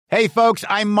Hey folks,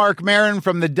 I'm Mark Maron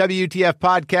from the WTF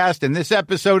podcast, and this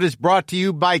episode is brought to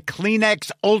you by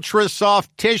Kleenex Ultra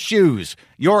Soft Tissues,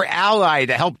 your ally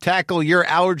to help tackle your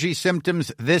allergy symptoms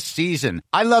this season.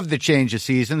 I love the change of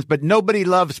seasons, but nobody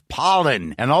loves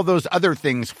pollen and all those other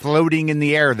things floating in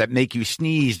the air that make you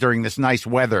sneeze during this nice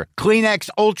weather. Kleenex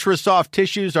Ultra Soft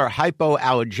Tissues are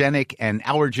hypoallergenic and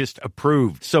allergist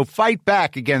approved, so fight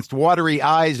back against watery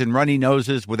eyes and runny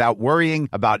noses without worrying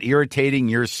about irritating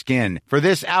your skin. For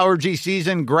this allergy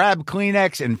season, grab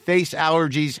Kleenex and face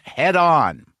allergies head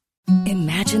on.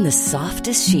 Imagine the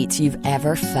softest sheets you've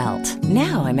ever felt.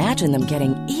 Now imagine them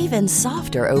getting even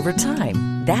softer over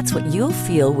time. That's what you'll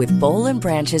feel with Boll &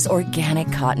 Branch's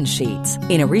organic cotton sheets.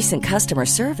 In a recent customer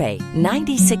survey,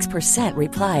 96%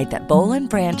 replied that Boll &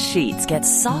 Branch sheets get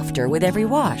softer with every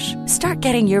wash. Start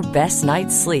getting your best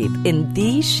night's sleep in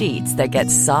these sheets that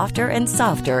get softer and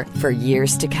softer for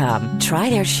years to come. Try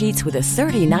their sheets with a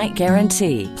 30-night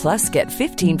guarantee. Plus, get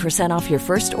 15% off your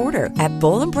first order at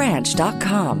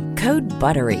bollandbranch.com. Code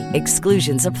BUTTERY.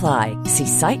 Exclusions apply. See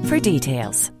site for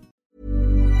details.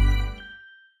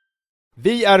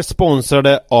 Vi är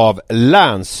sponsrade av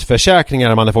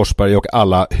Länsförsäkringar, Manne Forsberg och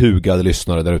alla hugade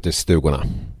lyssnare där ute i stugorna.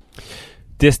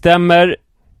 Det stämmer.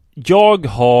 Jag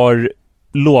har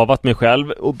lovat mig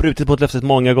själv och brutit mot löftet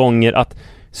många gånger att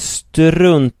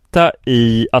strunta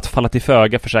i att falla till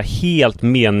föga för så här helt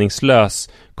meningslös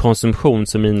konsumtion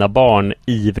som mina barn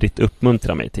ivrigt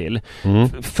uppmuntrar mig till.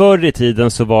 Förr i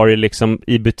tiden så var det liksom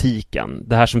i butiken,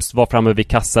 det här som var framme vid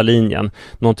kassalinjen,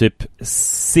 någon typ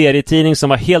serietidning som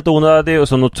var helt onödig och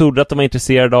som de trodde att de var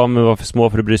intresserade av men var för små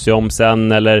för att bry sig om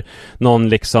sen, eller någon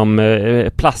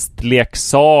liksom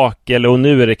plastleksak, eller, och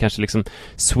nu är det kanske liksom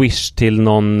Swish till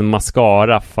någon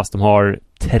mascara fast de har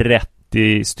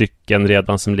 30 stycken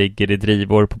redan som ligger i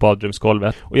drivor på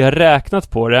badrumsgolvet. Och jag har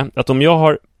räknat på det att om jag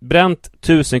har bränt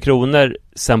 1000 kronor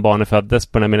sen barnen föddes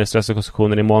på den här meningslösa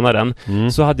konsumtionen i månaden,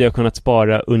 så hade jag kunnat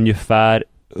spara ungefär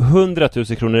 100 000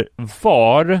 kronor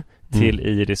var till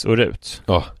Iris och Rut.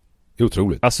 Ja,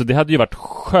 otroligt. Alltså det hade ju varit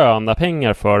sköna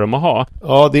pengar för dem att ha.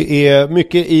 Ja, det är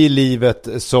mycket i livet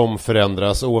som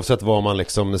förändras oavsett vad man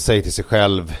liksom säger till sig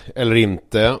själv eller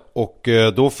inte. Och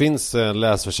då finns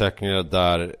Länsförsäkringar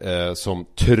där som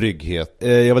trygghet.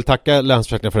 Jag vill tacka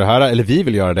Länsförsäkringar för det här, eller vi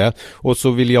vill göra det. Och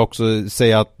så vill jag också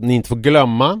säga att ni inte får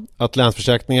glömma att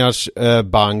Länsförsäkringars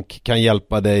bank kan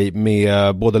hjälpa dig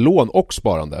med både lån och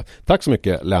sparande. Tack så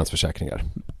mycket, Länsförsäkringar.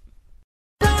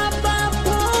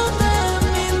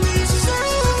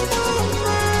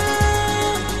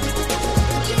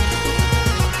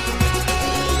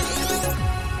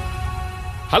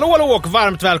 Hallå och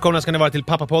varmt välkomna ska ni vara till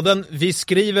Pappapodden. Vi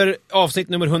skriver avsnitt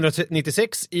nummer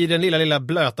 196 i den lilla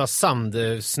blöta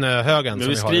sandsnöhögen. Men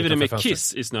vi skriver det med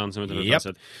kiss i snön som utanför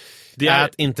fönstret. Det är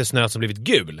inte snö som blivit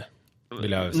gul,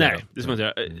 vill jag säga. Nej, det ska man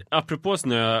inte göra. Apropå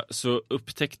snö så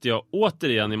upptäckte jag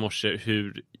återigen i morse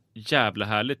hur jävla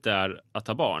härligt det är att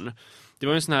ha barn. Det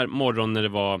var en sån här morgon när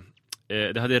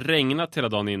det hade regnat hela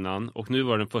dagen innan och nu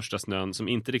var den första snön som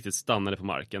inte riktigt stannade på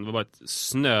marken. Det var bara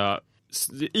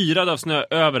yrade av snö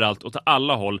överallt och till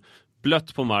alla håll,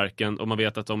 blött på marken, och man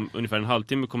vet att om ungefär en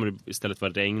halvtimme kommer det istället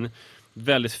vara regn.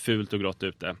 Väldigt fult och grått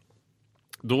ute.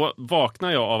 Då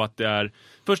vaknar jag av att det är,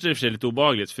 först är det för sig lite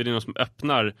obehagligt för det är någon som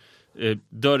öppnar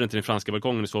dörren till den franska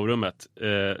balkongen i sovrummet,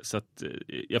 så att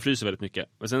jag fryser väldigt mycket.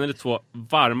 Men sen är det 2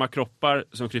 varma kroppar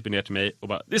som kryper ner till mig och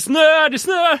bara, det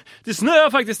snör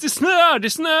faktiskt, det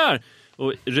snör.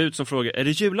 Och Rut som frågar, är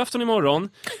det julafton imorgon?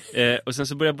 Och sen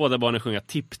så börjar båda barnen sjunga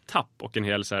tipp-tapp och en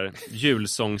hel så här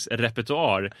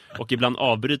julsångsrepertoar. Och ibland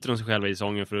avbryter de sig själva i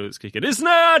sången för att skrika, det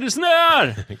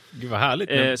snör! Gud vad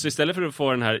härligt. Så istället för att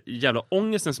få den här jävla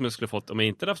ångesten som jag skulle fått om jag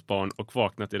inte haft barn och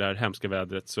vaknat i det här hemska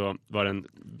vädret, så var det en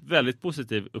väldigt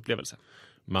positiv upplevelse.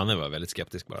 Mannen var väldigt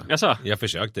skeptisk bara. Jaså? Jag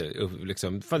försökte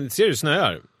liksom, fan, ser du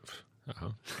snöar?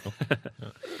 Jaha.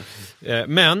 Ja.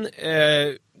 Men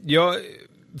jag...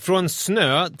 Från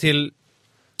snö till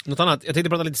något annat. Jag tänkte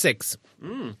prata lite sex.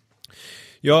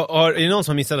 Är det någon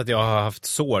som har missat att jag har haft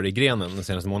sår i grenen de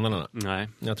senaste månaderna? Nej.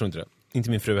 Jag tror inte det. Inte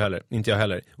min fru heller. Inte jag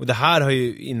heller. Och det här har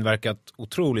ju inverkat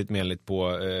otroligt menligt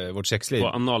på vårt sexliv. På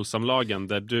analsamlagen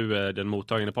där du är den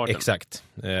mottagande parten. Exakt.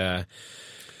 Det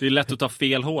är lätt att ta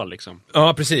fel hål liksom.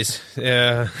 Ja, precis.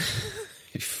 The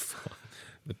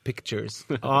pictures.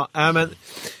 Ja, men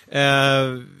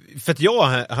för att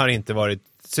jag har inte varit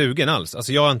sugen alls.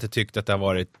 Alltså jag har inte tyckt att det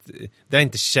har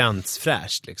inte känts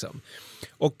fräscht liksom.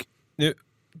 Och nu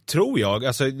tror jag,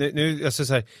 alltså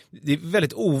så här, det är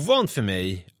väldigt ovant för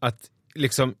mig att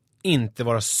liksom inte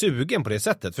vara sugen på det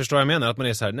sättet. Förstår jag menar? Att man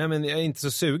är så här, nej men jag är inte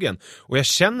så sugen. Och jag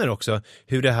känner också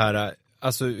hur det här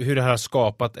alltså hur det här har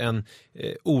skapat en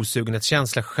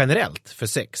osugenhetskänsla generellt för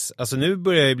sex. Alltså nu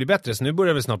börjar jag bli bättre, så nu börjar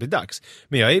det väl snart bli dags.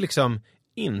 Men jag är liksom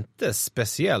inte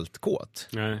speciellt kåt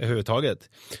överhuvudtaget.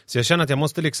 Så jag känner att jag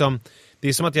måste liksom, det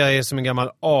är som att jag är som en gammal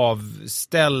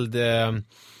avställd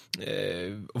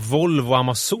Volvo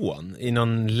Amazon i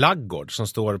någon laggård som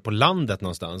står på landet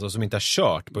någonstans och som inte har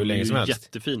kört på hur länge som helst.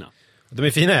 Jättefina. De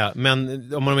är fina, ja,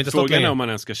 men om man inte stått länge... Frågan är om man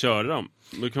ens ska köra dem.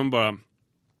 Då kan man bara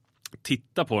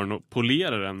titta på den och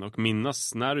polera den och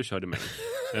minnas när du körde med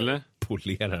den. Eller?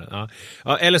 Polera den,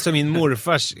 ja. Eller som min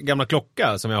morfars gamla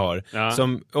klocka som jag har.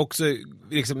 Som också,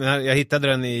 liksom, jag hittade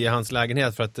den i hans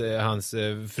lägenhet för att hans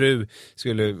fru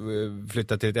skulle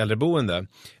flytta till ett äldreboende.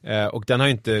 Och den har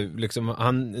ju inte, liksom,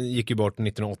 han gick ju bort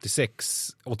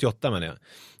 88 menar jag.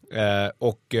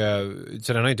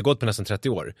 Så den har inte gått på nästan 30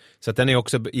 år. Så att den är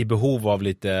också i behov av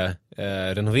lite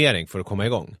renovering för att komma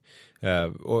igång.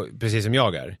 Och precis som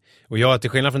jag är. Och jag, till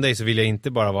skillnad från dig, så vill jag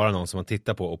inte bara vara någon som man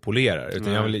tittar på och polerar.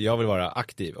 Utan jag vill vara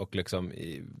aktiv och liksom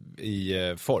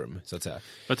i form, så att säga.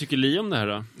 Vad tycker Li om det här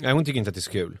då? Nej, hon tycker inte att det är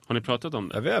så kul. Har ni pratat om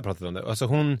det? Ja, vi har pratat om det. Alltså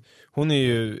hon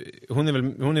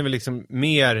är väl liksom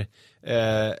mer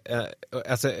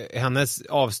alltså hennes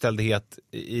avställdhet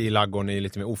i laggården är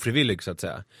lite mer ofrivillig, så att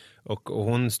säga. Och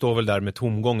hon står väl där med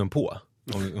tomgången på,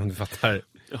 om du fattar.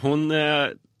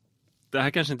 Det här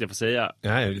kanske inte jag får säga.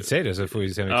 Nej, säg det så får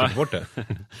vi se om vi klipper bort det.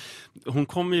 Hon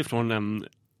kommer ju från en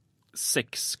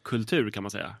sexkultur, kan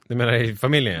man säga. Du menar i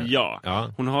familjen?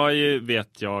 Ja. Hon har ju,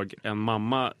 vet jag, en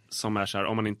mamma som är så här: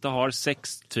 om man inte har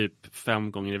sex typ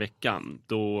 5 gånger i veckan,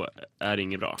 då är det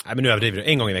inget bra. Nej, men nu överdriver du.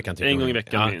 1 gång i veckan typ. 1 gång i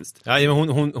veckan minst. Ja, men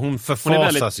hon förfasas ju. Hon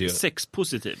är väldigt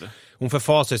sexpositiv. Hon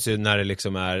förfasas ju när det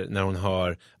liksom är, när hon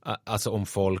hör, alltså om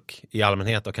folk i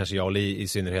allmänhet och kanske jag och Li i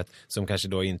synnerhet som kanske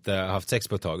då inte har haft sex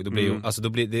på ett tag. Då blir alltså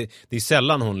det är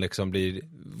sällan hon liksom blir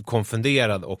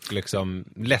konfunderad och liksom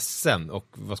ledsen och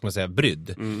vad ska man säga,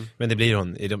 brydd. Men det blir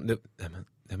hon i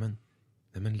nej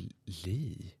men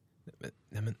Li.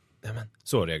 Nej men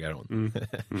så reagerar hon.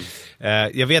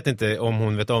 Jag vet inte om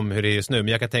hon vet om hur det är just nu,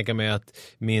 men jag kan tänka mig att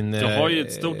min... Jag har ju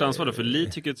ett stort ansvar då, för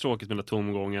Li tycker det är tråkigt med den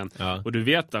tomgången. Ja. Och du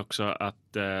vet också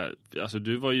att alltså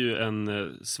du var ju en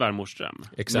svärmorsdröm.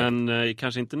 Exakt. Men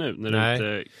kanske inte nu, när du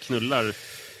inte knullar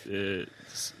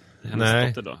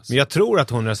hennes dotter då. Men jag tror att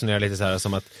hon resonerar lite så här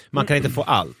som att man kan inte få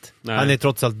allt. Nej. Han är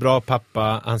trots allt bra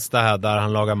pappa, han städar,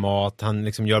 han lagar mat, han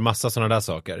liksom gör massa sådana där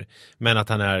saker. Men att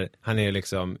han är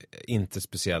liksom inte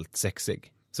speciellt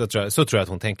sexig. Så tror jag att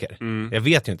hon tänker. Jag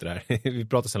vet ju inte det här. Vi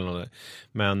pratar sällan om det.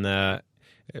 Men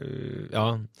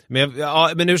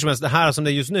men hur som helst, det här som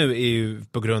det är just nu är ju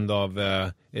på grund av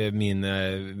min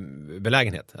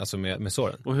belägenhet, alltså med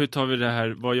såren. Och hur tar vi det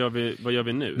här, vad gör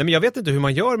vi nu? Nej, men jag vet inte hur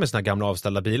man gör med såna här gamla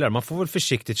avställda bilar. Man får väl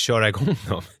försiktigt köra igång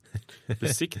dem.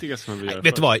 Besiktiga som man vill göra.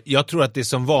 Vet du vad, jag tror att det är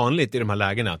som vanligt i de här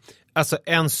lägena. Alltså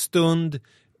en stund,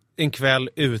 en kväll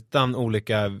utan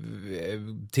olika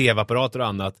tv-apparater och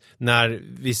annat, när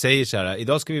vi säger så här: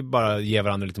 idag ska vi bara ge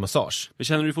varandra lite massage. Men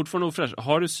känner du fortfarande ofräsch?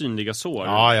 Har du synliga sår?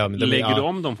 Ja, men lägger du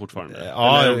om dem fortfarande?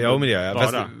 Ja, men det gör jag.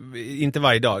 Fast inte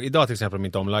varje dag. Idag till exempel är de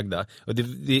inte omlagda. Och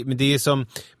men det är som,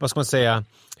 vad ska man säga,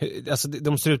 alltså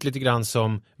de ser ut lite grann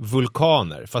som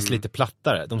vulkaner, fast lite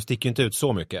plattare. De sticker ju inte ut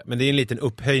så mycket, men det är en liten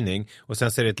upphöjning och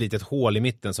sen ser det ett litet hål i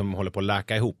mitten som håller på att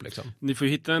läka ihop liksom. Ni får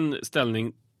hitta en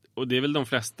ställning, och det är väl de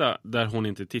flesta där hon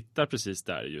inte tittar precis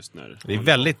där just när. Det är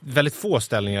väldigt, väldigt få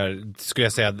ställningar, skulle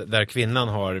jag säga, där kvinnan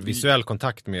har visuell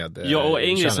kontakt med och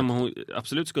en grej som hon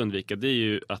absolut ska undvika, det är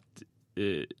ju att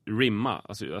rimma,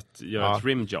 alltså att göra ett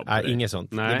rimjob. Nej, inget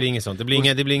sånt. Nej. Det blir inget sånt. Det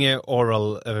blir inget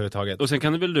oral överhuvudtaget. Och sen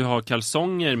kan du ha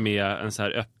kalsonger med en så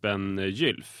här öppen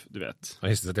gylf, du vet. Ja,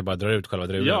 just det, att det bara drar ut själva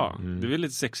druvan. Ja, det är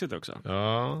lite sexigt också.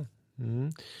 Ja.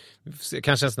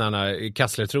 Kanske en sån här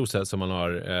kasslertrosa som man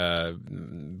har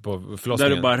på förlossningen.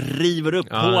 Där du bara river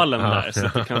upp hålen där så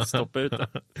att du kan stoppa ut det.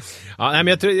 Ja, nej, men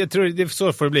jag tror det är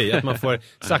så får det bli. Att man får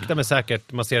sakta men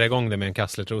säkert massera igång det med en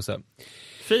kasslertrosa.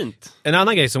 Fint. En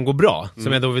annan grej som går bra,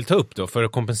 som jag då vill ta upp då, för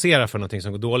att kompensera för någonting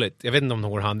som går dåligt. Jag vet inte om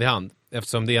de går hand i hand,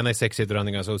 eftersom det ena är sexigt och det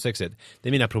andra är så osexigt. Det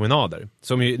är mina promenader.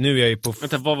 Som ju, nu är jag ju på...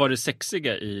 Vänta, vad var det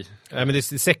sexiga i? Nej, men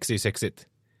sex är ju sexigt.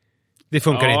 Det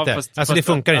funkar inte. Fast det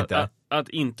funkar inte. Att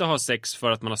inte ha sex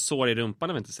för att man har sår i rumpan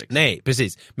är väl inte sex? Nej,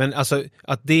 precis. Men alltså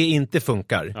att det inte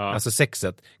funkar, alltså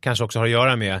sexet, kanske också har att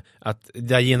göra med att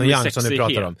det är yin och yang som du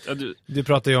pratar om. Du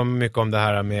pratar ju mycket om det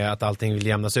här med att allting vill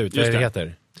jämnas ut. Vad det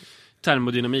heter?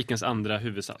 termodynamikens andra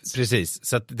huvudsats. Precis,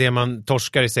 så att det man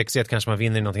torskar i sexighet kanske man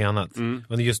vinner i någonting annat.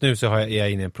 Och just nu så är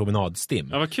jag inne i en promenadstim.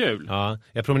 Ja, vad kul. Ja,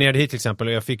 jag promenerade hit till exempel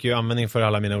och jag fick ju användning för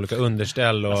alla mina olika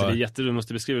underställ. Och... Alltså det är jätteroligt, du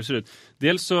måste beskriva hur det ser ut.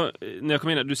 Dels så, när jag kom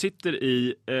in här, du sitter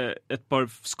i ett par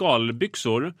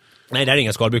skalbyxor. Nej, det här är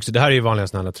inga skalbyxor, det här är ju vanliga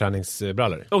sådana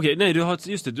träningsbrallor. Okej, nej, du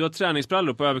har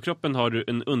träningsbrallor, på överkroppen har du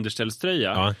en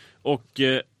underställströja. Ja. Och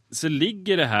så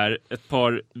ligger det här ett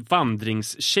par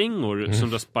vandringskängor som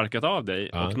du har sparkat av dig.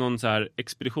 Ja. Och någon så här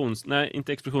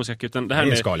inte expeditionsjacka, utan det här Det är en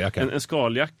med skaljacka. en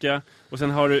skaljacka. Och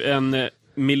sen har du en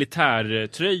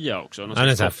militärtröja också. Ja,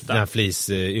 det är den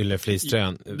här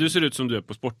yllefliströjan. Du ser ut som du är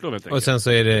på sportlov helt enkelt. Och sen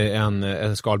så är det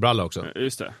en skalbralla också.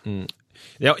 Just det.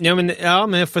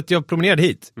 Men för att jag promenerade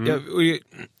hit.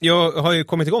 Jag har ju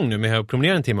kommit igång nu med att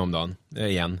promenera en timme om dagen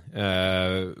igen.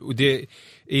 Och det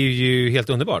är ju helt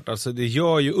underbart. Alltså det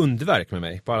gör ju underverk med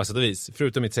mig på alla sätt och vis.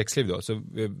 Förutom mitt sexliv då, så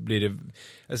blir det...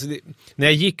 Alltså när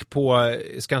jag gick på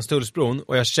Skanstullsbron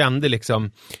och jag kände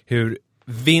liksom hur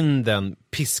vinden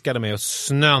piskade mig och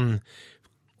snön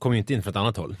kom ju inte in från ett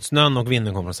annat håll. Snön och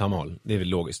vinden kom från samma håll. Det är väl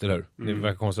logiskt, eller hur? Det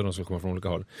verkar konstigt att de skulle komma från olika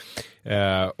håll.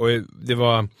 Och det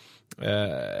var...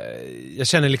 jag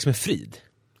känner liksom en frid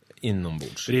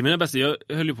inombords. Det är mina bästa. Jag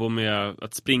höll ju på med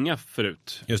att springa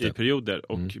förut i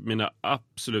perioder. Och mina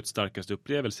absolut starkaste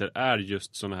upplevelser är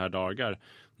just såna här dagar.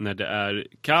 När det är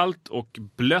kallt och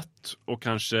blött och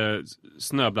kanske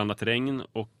snöblandat regn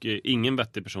och ingen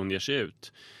vettig person ger sig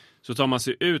ut. Så tar man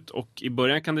sig ut och i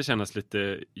början kan det kännas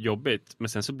lite jobbigt. Men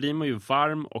sen så blir man ju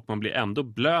varm och man blir ändå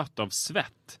blöt av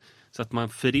svett. Så att man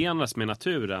förenas med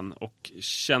naturen och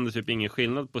känner typ ingen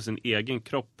skillnad på sin egen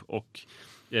kropp och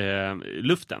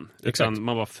luften. Exakt. Utan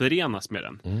man bara förenas med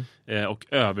den och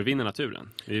övervinner naturen.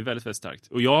 Det är väldigt, väldigt starkt.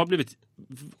 Och jag har blivit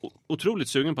otroligt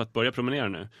sugen på att börja promenera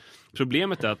nu.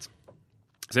 Problemet är att,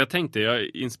 så jag tänkte, jag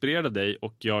inspirerade dig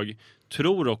och jag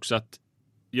tror också att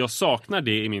jag saknar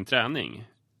det i min träning.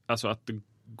 Alltså att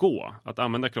gå, att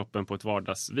använda kroppen på ett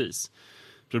vardagsvis.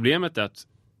 Problemet är att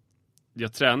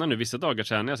jag tränar nu, vissa dagar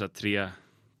tränar jag så här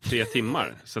 3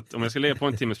 timmar. Så att om jag ska lägga på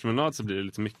en timmes promenad så blir det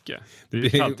lite mycket. Det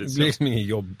blir liksom ingen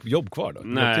jobb kvar då.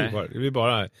 Nej. Kvar. Det blir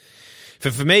bara...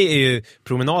 För mig är ju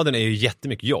promenaden är ju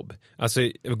jättemycket jobb. Alltså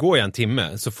går jag en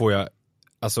timme så får jag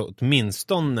alltså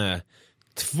åtminstone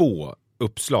 2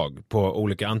 uppslag på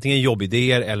olika, antingen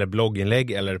jobbidéer eller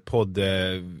blogginlägg eller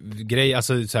poddgrej,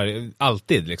 alltså så här,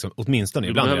 alltid liksom, åtminstone.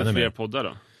 Du ibland behöver fler poddar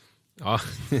då? Ja,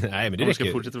 nej men det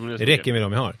räcker, räcker med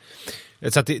de jag har.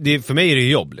 Så att det, för mig är det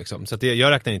ju jobb liksom, så att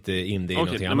jag räknar inte in det i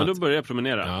någonting annat. Men då börjar jag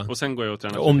promenera och sen går jag och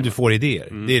tränar. Om du får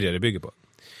idéer, det är det bygger på.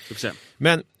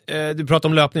 Men du pratar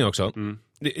om löpning också.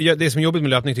 Det som är jobbigt med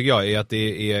löpning tycker jag är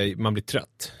att man blir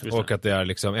trött. Och att det är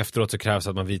liksom, efteråt så krävs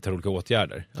att man vidtar olika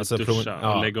åtgärder. Alltså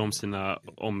och lägga om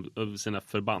sina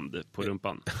förband på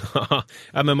rumpan.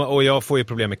 Ja, och jag får ju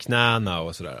problem med knäna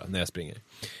och sådär när jag springer.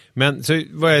 Men så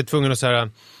var jag tvungen att säga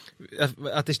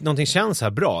att någonting känns här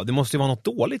bra. Det måste ju vara något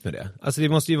dåligt med det. Alltså det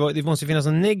måste finnas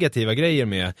några negativa grejer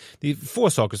med. Det är få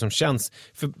saker som känns.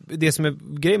 För det som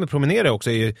är grejen med promenera också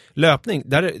är ju löpning.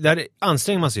 Där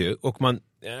anstränger man sig ju och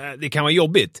det kan vara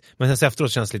jobbigt, men sen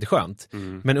efteråt känns det lite skönt.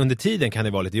 Men under tiden kan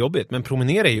det vara lite jobbigt. Men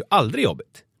promenera är ju aldrig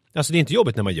jobbigt. Alltså det är inte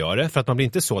jobbigt när man gör det, för att man blir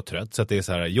inte så trött så att det är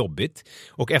så här jobbigt.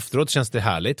 Och efteråt känns det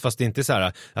härligt, fast det är inte så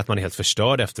här att man är helt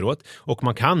förstörd efteråt. Och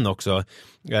man kan också,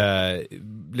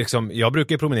 liksom, jag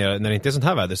brukar promenera, när det inte är sånt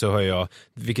här väder så har jag,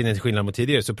 vilket är skillnad mot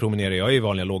tidigare, så promenerar jag i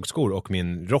vanliga lågskor och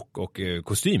min rock och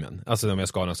kostymen. Alltså om jag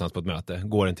ska någonstans på ett möte,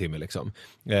 går en timme liksom.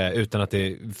 Utan att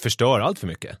det förstör allt för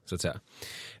mycket, så att säga.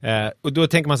 Och då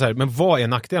tänker man så här, men vad är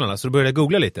nackdelarna? Så då började jag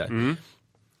googla lite.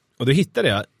 Och då hittade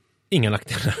jag inga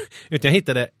nackdelar. Utan jag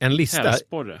hittade en lista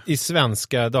i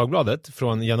Svenska Dagbladet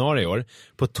från januari i år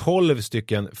på 12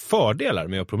 stycken fördelar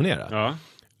med att promenera. Ja.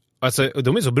 Alltså, och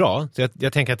de är så bra, så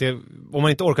jag tänker att om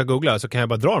man inte orkar googla så kan jag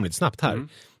bara dra dem lite snabbt här.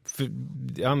 För,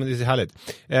 ja, men det är så härligt.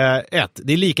 1.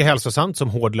 Det är lika hälsosamt som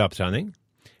hård löpträning.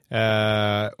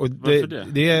 Och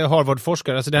det är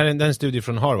Harvard-forskare, alltså det här är en studie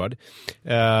från Harvard.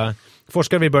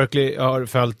 Forskare vid Berkeley har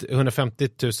följt 150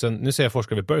 000, nu säger jag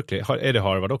forskare vid Berkeley, är det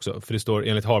Harvard också? För det står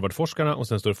enligt Harvard-forskarna och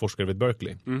sen står det forskare vid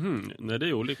Berkeley. Nej, det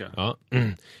är olika. Ja,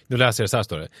 nu läser jag så här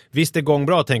står det. Visst är gång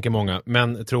bra, tänker många,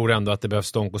 men tror ändå att det behövs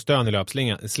stånk och stön i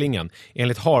löpslingan.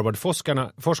 Enligt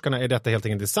Harvard-forskarna är detta helt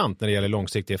enkelt sant när det gäller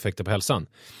långsiktiga effekter på hälsan.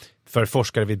 För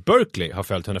forskare vid Berkeley har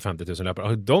följt 150 000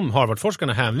 löpare. De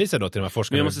Harvard-forskarna hänvisar då till de här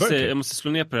forskarna vid Berkeley. Jag måste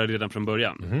slå ner på det här redan från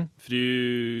början. För det är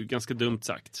ju ganska dumt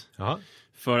sagt. Aha.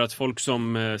 För att folk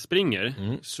som springer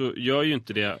så gör ju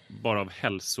inte det bara av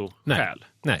hälsoskäl.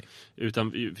 Nej.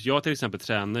 Utan jag till exempel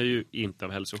tränar ju inte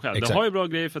av hälsoskäl. Exakt. Det har ju bra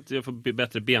grejer för att jag får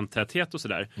bättre bentäthet och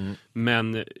sådär.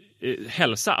 Men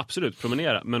hälsa, absolut,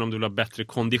 promenera. Men om du vill ha bättre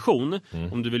kondition,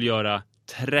 om du vill göra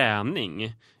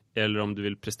träning eller om du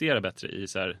vill prestera bättre i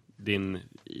så här, din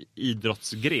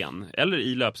idrottsgren eller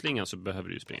i löpslingan, så behöver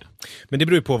du ju springa. Men det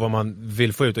beror ju på vad man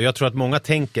vill få ut. Och jag tror att många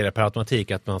tänker per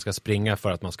automatik att man ska springa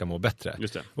för att man ska må bättre.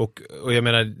 Just det. Och jag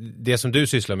menar, det som du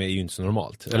sysslar med är ju inte så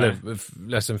normalt. Nej. Eller,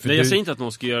 ledsen, för Nej, jag du, säger inte att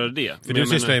någon ska göra det. för du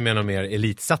sysslar ju med någon mer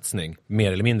elitsatsning,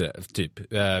 mer eller mindre, typ.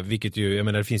 Vilket ju, jag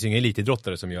menar, det finns ju inga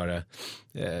elitidrottare som gör det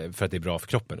för att det är bra för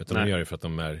kroppen, utan de gör det för att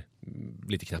de är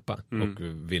lite knappa och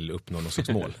vill uppnå någon slags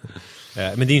mål.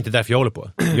 Men det är ju inte därför jag håller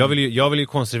på. Jag vill ju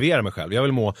konservera mig själv. Jag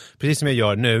vill må, precis som jag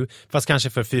gör nu, fast kanske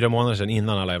för 4 månader sedan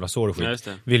innan alla jävla sår och skit,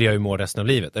 vill jag ju må resten av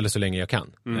livet, eller så länge jag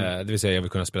kan. Det vill säga, jag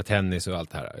vill kunna spela tennis och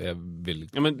allt det här. Jag vill...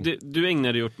 Ja, men du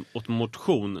ägnar dig åt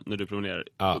motion när du promenerar.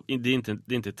 Ja. Det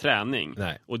är inte träning.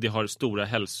 Nej. Och det har stora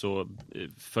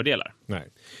hälsofördelar. Nej.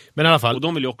 Men i alla fall, Och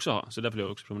de vill jag också ha, så därför vill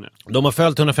jag också promenera. de har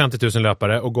följt 150 000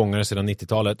 löpare och gångare sedan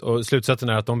 90-talet, och slutsatsen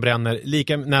är att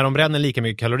när de bränner lika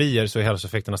mycket kalorier så är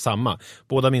hälsoeffekterna samma.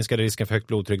 Båda minskade risken för högt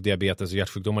blodtryck, diabetes och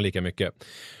hjärtsjukdomar lika mycket.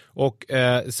 Och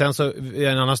sen så är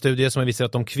en annan studie som har visat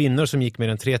att de kvinnor som gick mer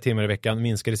än 3 timmar i veckan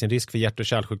minskade sin risk för hjärt- och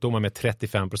kärlsjukdomar med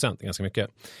 35%, ganska mycket.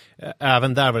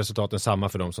 Även där var resultaten samma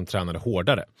för de som tränade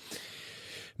hårdare.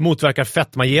 Motverkar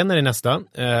fetmagener i nästa.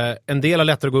 En del har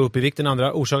lättare att gå upp i vikt än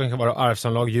andra. Orsaken kan vara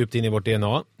arvsanlag djupt in i vårt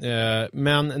DNA.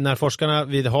 Men när forskarna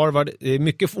vid Harvard, det är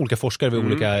mycket olika forskare vid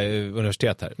olika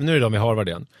universitet här, men nu är de i Harvard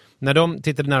igen. När de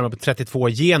tittade närmare på 32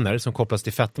 gener som kopplas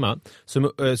till fetma,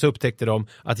 så upptäckte de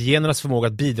att genernas förmåga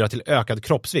att bidra till ökad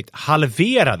kroppsvikt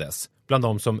halverades bland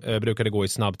de som brukade gå i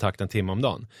snabb takt en timme om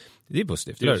dagen. Det är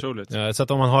positivt. Det är otroligt. Så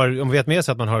att om man vet med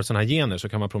sig att man har sådana här gener, så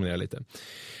kan man promenera lite.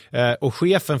 Och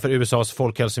chefen för USAs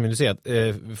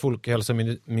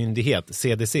folkhälsomyndighet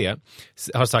CDC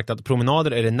har sagt att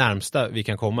promenader är det närmsta vi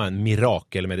kan komma en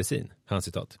mirakelmedicin. Hans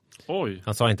citat. Oj.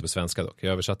 Han sa inte på svenska dock,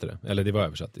 jag översatte det. Eller det var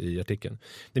översatt i artikeln.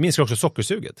 Det minskar också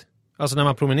sockersuget. Alltså när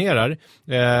man promenerar,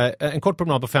 en kort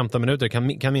promenad på 15 minuter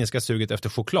kan minska suget efter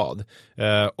choklad.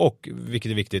 Och,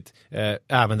 vilket är viktigt,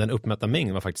 även den uppmätta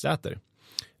mängd man faktiskt äter.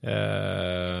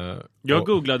 Jag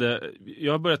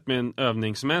har börjat med en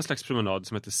övning som är en slags promenad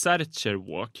som heter Searcher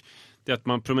Walk. Det är att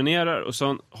man promenerar och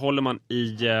så håller man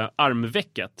i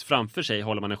armvecket framför sig,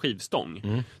 håller man en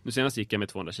skivstång. Nu senast gick jag med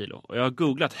 200 kilo. Och jag har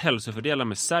googlat hälsofördelar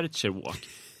med Searcher Walk,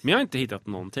 men jag har inte hittat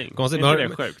någonting. Konstigt, är det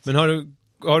sjukt? Men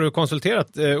har du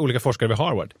konsulterat olika forskare vid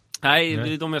Harvard? Nej,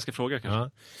 det är de jag ska fråga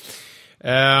kanske.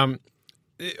 Ja.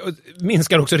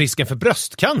 Minskar också risken för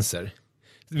bröstcancer.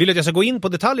 Vill du att jag ska gå in på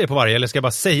detaljer på varje, eller ska jag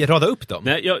bara rada upp dem?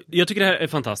 Nej, jag tycker det här är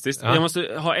fantastiskt. Jag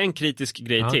måste ha en kritisk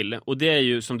grej till. Och det är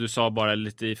ju, som du sa bara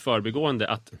lite i förbigående,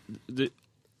 att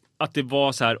det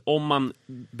var så här, om man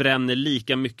bränner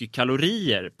lika mycket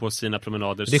kalorier på sina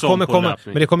promenader som på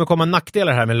löpning. Men det kommer komma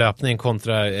nackdelar här med löpning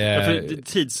kontra... för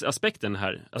tidsaspekten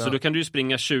här. Alltså då kan du ju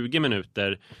springa 20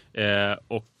 minuter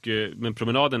men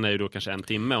promenaden är ju då kanske 1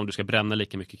 timme om du ska bränna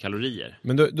lika mycket kalorier.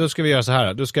 Men då ska vi göra så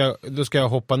här. Då ska jag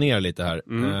hoppa ner lite här.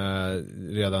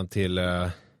 Redan till...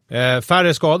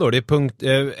 färre skador, det är punkt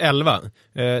 11.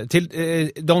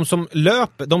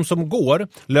 De som går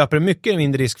löper mycket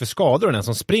mindre risk för skador än den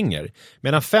som springer.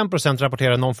 Medan 5%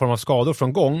 rapporterar någon form av skador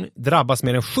från gång, drabbas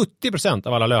mer än 70%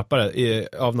 av alla löpare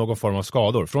av någon form av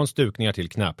skador, från stukningar till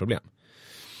knäproblem.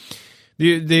 Det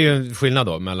är ju en skillnad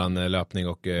då mellan löpning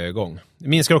och gång. Det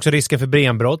minskar också risken för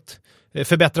benbrott.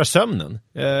 Förbättrar sömnen.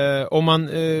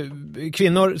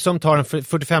 Kvinnor som tar en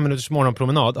 45 minuters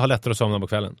morgonpromenad har lättare att somna på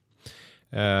kvällen.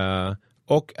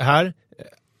 Och här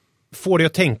får det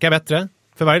att tänka bättre.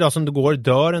 För varje dag som du går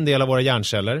dör en del av våra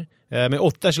hjärnceller. Med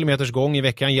 8 kilometers gång i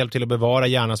veckan hjälper till att bevara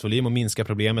hjärnans volym och minska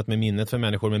problemet med minnet för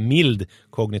människor med mild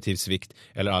kognitiv svikt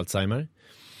eller Alzheimer.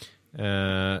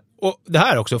 Och det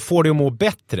här också får det att må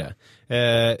bättre.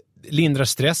 Lindrar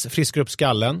stress, friskar upp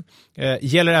skallen.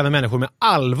 Gäller även människor med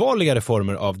allvarligare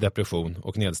former av depression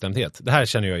och nedstämdhet. Det här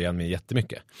känner jag igen mig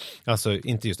jättemycket. Alltså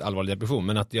inte just allvarlig depression,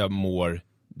 men att jag mår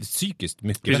psykiskt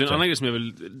mycket bättre. Det finns en annan grej som jag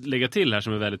vill lägga till här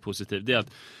som är väldigt positiv. Det är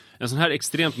att en sån här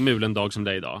extremt mulen dag som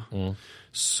det är idag,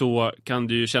 så kan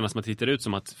det ju kännas som att det tittar ut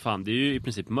som att fan, det är ju i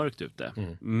princip mörkt ute.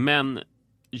 Men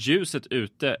ljuset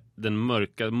ute, den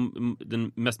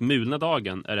mest mulna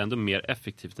dagen, är ändå mer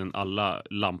effektivt än alla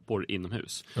lampor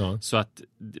inomhus. Så att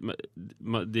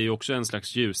det är ju också en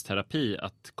slags ljusterapi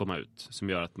att komma ut, som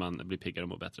gör att man blir piggare och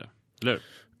mår bättre. Eller hur?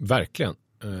 Verkligen.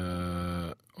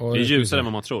 Och, det är ljusare än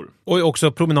vad man tror. Och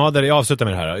också promenader, jag avslutar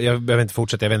med det här. Jag behöver inte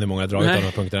fortsätta, jag vet inte hur många jag har dragit av de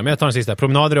här punkterna. Men jag tar den sista.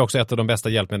 Promenader är också ett av de bästa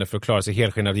hjälpmedel för att klara sig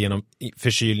helskinnad genom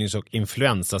förkylnings- och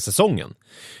influensasäsongen.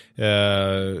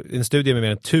 En studie med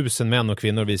mer än 1000 män och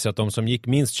kvinnor visar att de som gick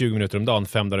minst 20 minuter om dagen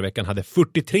 5 dagar i veckan hade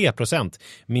 43%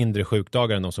 mindre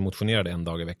sjukdagar än de som motionerade 1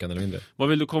 dag i veckan eller mindre. Vad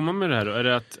vill du komma med det här då? Är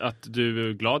det att du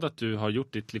är glad att du har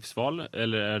gjort ditt livsval?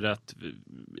 Eller är det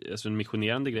alltså en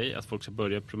missionerande grej att folk ska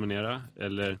börja promenera?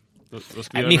 Eller vad ska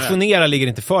vi göra med det? Missionera ligger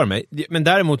inte för mig. Men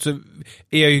däremot så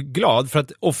är jag ju glad för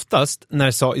att oftast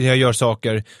när jag gör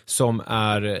saker som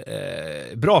är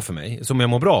bra för mig, som jag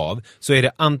mår bra av, så är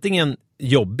det antingen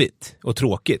jobbigt och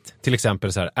tråkigt. Till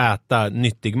exempel så här, äta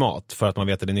nyttig mat för att man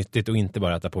vet att det är nyttigt och inte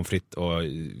bara äta pommes frites och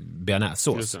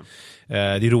bearnaisesås. Det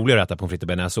är roligare att äta pommes frites och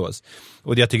bearnaisesås.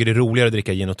 Och jag tycker det är roligare att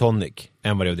dricka gin och tonic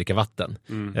än vad det är att dricka vatten.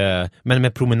 Men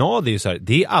med promenad är ju så här,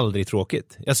 det är aldrig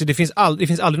tråkigt. Alltså det finns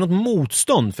aldrig något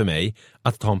motstånd för mig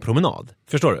att ta en promenad.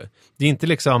 Förstår du? Det är inte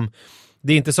liksom,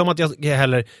 det är inte som att jag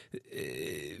heller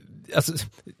alltså,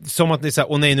 som att det är så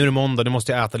här, nej nu är det måndag, då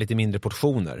måste jag äta lite mindre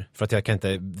portioner för att jag kan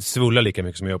inte svulla lika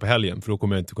mycket som jag gör på helgen, för då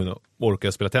kommer jag inte kunna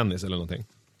orka spela tennis eller någonting.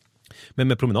 Men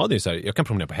med promenader är det så här, jag kan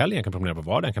promenera på helgen, jag kan promenera på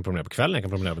vardagen, jag kan promenera på kvällen, jag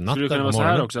kan promenera på natten. Så det kan på vara så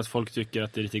morgonen. här också att folk tycker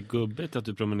att det är lite gubbigt att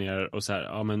du promenerar och så här,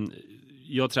 ja men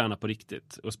jag tränar på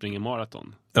riktigt och springer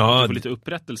maraton. Ja, du får lite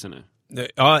upprättelse nu.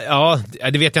 Ja,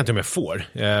 det vet jag inte om jag får.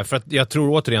 För att jag tror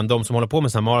återigen, de som håller på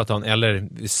med sån här maraton eller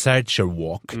Searcher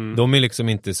Walk, de är liksom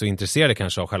inte så intresserade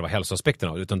kanske av själva hälsoaspekten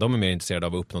av det, utan de är mer intresserade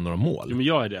av att uppnå några mål. Jo, men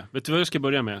jag är det. Vet du vad jag ska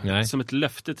börja med? Nej. Som ett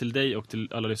löfte till dig och till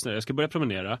alla lyssnare. Jag ska börja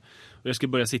promenera och jag ska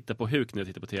börja sitta på huk när jag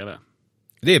tittar på tv.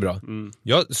 Det är bra.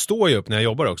 Jag står ju upp när jag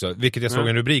jobbar också, vilket jag såg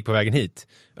en rubrik på vägen hit.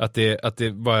 Att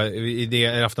det var, i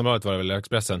Aftonbladet var det väl,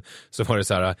 Expressen, så var det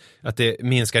så här att det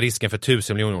minskar risken för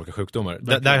 1000 miljoner olika sjukdomar.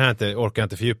 Där orkar jag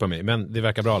inte fördjupa mig, men det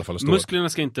verkar bra i alla fall att stå. Musklerna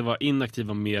ska inte vara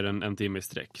inaktiva mer än en timme i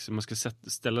sträck. Så man ska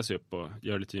ställa sig upp och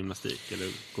göra lite gymnastik eller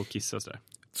gå och kissa och sådär.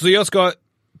 Så jag ska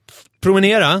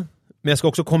promenera, men jag ska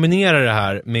också kombinera det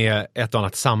här med ett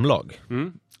annat samlag.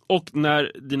 Och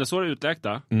när dina sår är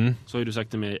utläkta så har ju du sagt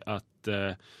till mig att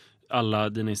alla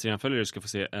dina Instagram-följare ska få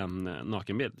se en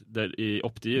nakenbild där i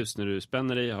optiljus när du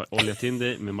spänner dig, har oljat in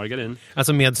dig med margarin.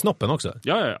 Alltså med snoppen också?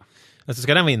 Ja. Alltså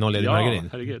ska den vara innehållig i margarin? Ja,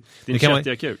 herregud. Din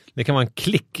köttiga kuk. Det kan vara en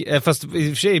klick, fast i och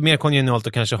för sig mer kongenialt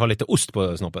att kanske ha lite ost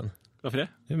på snoppen. Varför det?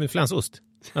 Ja, med flänsost.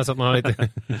 Alltså att man har lite...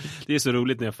 Det är så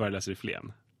roligt när jag föreläser i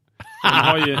Flen. De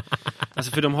har ju,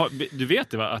 alltså för du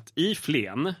vet det va, att i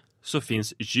Flen så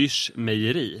finns Jysch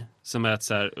mejeri som är ett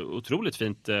så här otroligt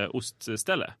fint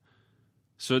ostställe.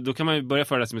 Så då kan man ju börja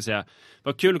föreläsa med att säga,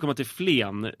 vad kul att komma till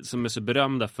Flen som är så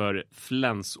berömda för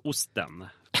flänsosten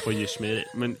på Jysch mejeri.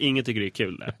 Men ingen tycker det är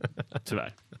kul där,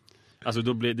 tyvärr. Alltså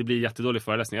det blir jättedålig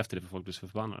föreläsning efter det för folk blir så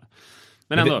förbannade.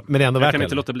 Men ändå, det är ändå jag värt kan det,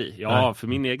 inte låta bli. Ja, Nej. för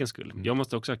min egen skull. Jag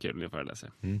måste också ha kul när jag föreläser.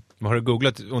 Men har du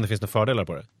googlat om det finns några fördelar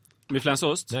på det? Med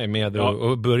flänsost? Nej, med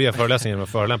att börja föreläsningen med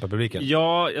att förolämpa publiken.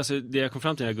 Ja, alltså det jag kom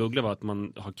fram till när jag googlade var att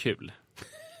man har kul.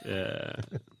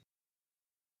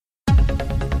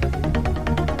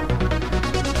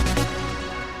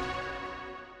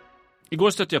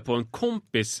 Igår stötte jag på en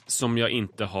kompis som jag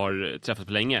inte har träffat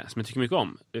på länge, som jag tycker mycket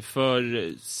om.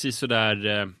 För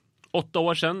sådär 8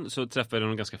 år sedan så träffade jag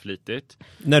honom ganska flitigt.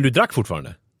 När du drack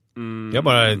fortfarande? Jag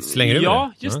bara slänger ur det.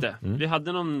 Ja, just det. Vi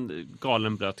hade någon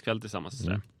galen blöt kväll tillsammans.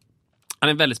 Han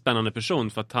är en väldigt spännande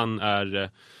person för att han är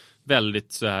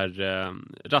väldigt så här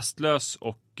rastlös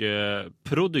och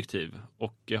produktiv.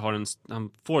 Och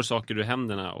han får saker ur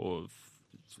händerna och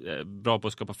är bra på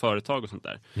att skapa företag och sånt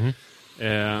där.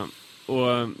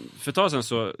 Och för ett tag sedan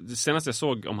så, det senaste jag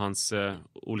såg om hans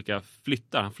olika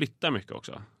flyttar, han flyttar mycket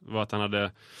också, var att han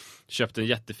hade köpt en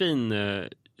jättefin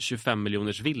 25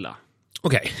 miljoners villa.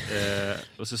 Okej.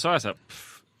 Och så sa jag så här,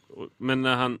 men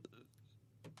när han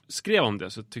skrev om det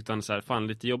så tyckte han så här, fan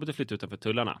lite jobbigt att flytta utanför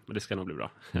tullarna, men det ska nog bli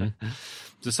bra.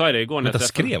 Så sa jag det igår när jag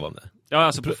skrev om det? Ja,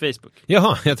 alltså på Facebook.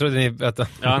 Jaha, jag trodde ni ni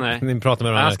pratade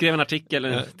med varandra. Han skrev en artikel,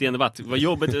 en debatt. Vad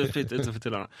jobbigt att flytta utanför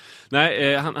tullarna.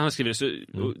 Nej, han skriver så,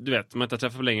 du vet, man inte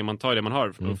träffar för länge, man tar det man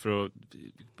har för att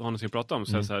ha något att prata om.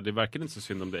 Så här, det verkade inte så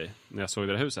synd om dig när jag såg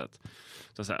det här huset.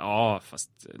 Så jag säger, ja,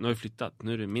 fast nu har vi flyttat,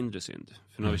 nu är det mindre synd.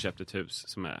 För nu har vi köpt ett hus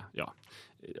som är,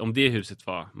 om det huset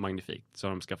var magnifikt så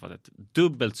har de skaffat ett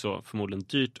dubbelt så förmodligen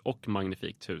dyrt och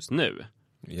magnifikt hus nu.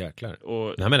 Jäklar.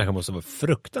 Och den här människan måste vara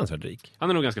fruktansvärt rik. Han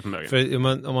är nog ganska förmögen. För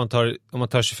om man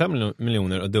tar 25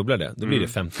 miljoner och dubblar det, då blir det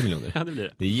 50 miljoner. Ja, det blir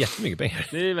det. Det är jättemycket pengar.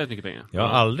 Det är väldigt mycket pengar. Jag har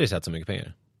aldrig sett så mycket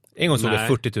pengar. En gång såg jag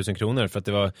 40 000 kronor för att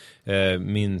det var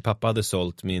min pappa hade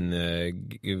sålt min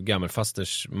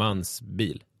gammelfasters mans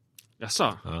bil.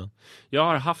 Jaså? Ja. Jag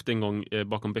har haft en gång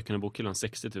bakom böckerna och bokhyllan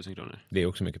 60 000 kronor. Det är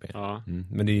också mycket pengar. Ja.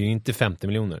 Men det är ju inte 50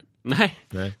 miljoner. Nej,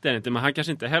 Nej. det är det inte. Men han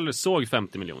kanske inte heller såg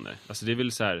 50 miljoner. Alltså det är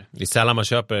väl så här... Det är sällan man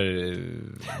köper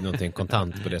någonting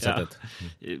kontant på det sättet.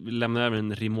 Lämna över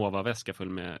en Rimowa-väska full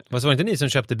med... Fast var det inte ni som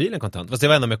köpte bilen kontant? Fast det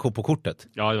var ändå med på kortet.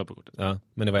 Ja, det var på kortet. Ja,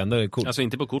 men det var ändå kort. Alltså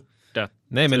inte på kortet.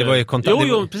 Nej, men det var ju kontant.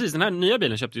 Jo, precis. Den här nya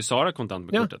bilen köpte ju Sara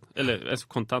kontant med kortet. Eller alltså,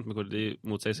 kontant med kortet, det är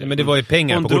motsägelse. Ja, men det var ju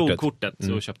pengar hon på drog kortet.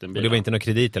 och köpte en bil. Och det var inte någon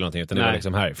kredit eller någonting, utan det var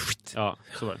liksom här. Ja,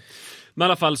 så var det. Men i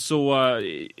alla fall så,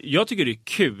 jag tycker det är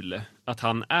kul att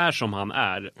han är som han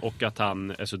är och att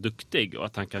han är så duktig och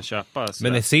att han kan köpa.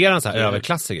 Men ser han så här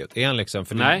överklassig ut? Är han liksom...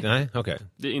 För nej, okej.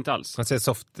 Det är inte alls. Han ser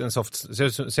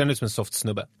ser han ut som en soft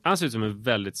snubbe? Han ser ut som en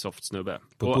väldigt soft snubbe.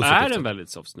 På och positivt är en sätt. väldigt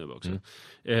soft snubbe också.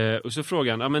 Och så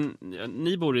frågar han, ja men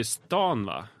ni bor i stan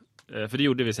va? För det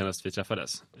gjorde vi senast vi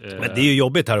träffades. Men det är ju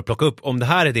jobbigt här att plocka upp, om det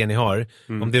här är det ni har,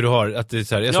 om det du har, att det är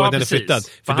så här, jag såg att den är flyttad.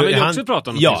 För han vill ju också prata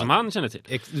om något som han känner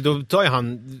till. Då tar ju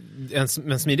han,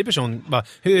 en smidig person, bara,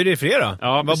 hur är det för er då?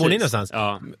 Ja, var bor ni någonstans?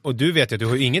 Ja. Och du vet ju att du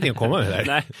har ingenting att komma med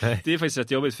där. Nej, det är faktiskt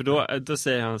rätt jobbigt, för då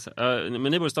säger han så, men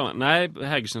ni bor i stan? Nej,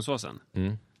 Hägerstensåsen.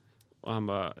 Och han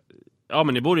bara, ja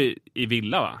men ni bor i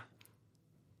villa va?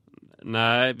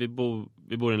 Nej, vi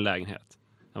bor i en lägenhet.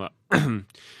 Han bara,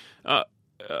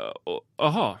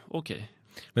 aha, okej.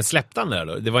 Men släppte han där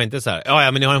då? Det var inte så här,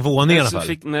 ja men ni har en våning i alla fall.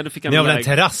 Då fick han ni har väl en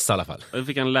terrass i alla fall? Då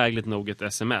fick han lägligt nog ett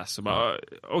sms och bara,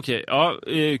 okej,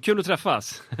 kul att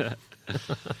träffas.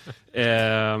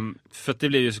 För att det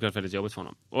blev ju såklart väldigt jobbigt för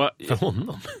honom. För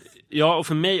honom? Ja, och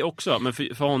för mig också. Men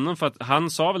för honom, för att han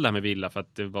sa väl det här med villa för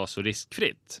att det var så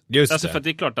riskfritt. Just alltså det. för att det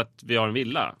är klart att vi har en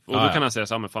villa. Och då kan han säga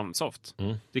så här, men fan soft.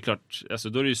 Det är klart, alltså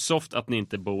då är det ju soft att ni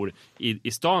inte bor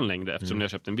i stan längre eftersom ni har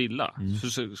köpt en villa.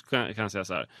 Så kan han säga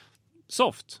så här,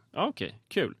 soft, ja okej,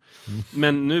 kul.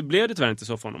 Men nu blev det tyvärr inte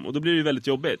så för honom. Och då blir det ju väldigt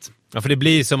jobbigt. Ja, för det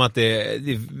blir som att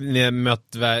ni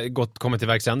har kommit till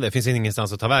vägs ände. Det finns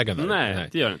ingenstans att ta vägen där. Nej,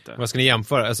 det gör det inte. Vad ska ni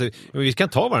jämföra? Alltså, vi kan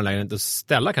ta vår lägenhet och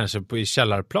ställa kanske i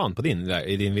källarplan på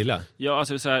i din villa. Ja,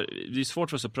 alltså så här, det är svårt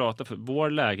för oss att prata, för vår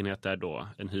lägenhet är då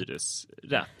en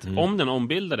hyresrätt. Om den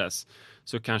ombildades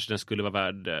så kanske den skulle vara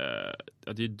värd,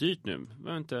 ja det är dyrt nu,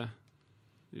 var inte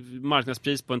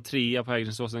marknadspris på en 3 på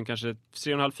Hägerstensåsen kanske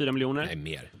 3,5-4 miljoner? Nej,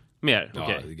 mer. Mer, Ja,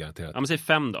 okej. garanterat. Ja, men säg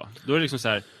 5 då. Då är det liksom så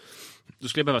här, då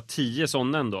skulle jag behöva 10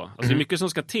 sådana ändå. Alltså det är mycket som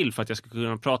ska till för att jag ska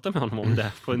kunna prata med honom om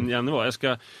det på en jämn nivå.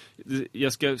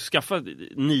 Jag ska skaffa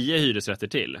 9 hyresrätter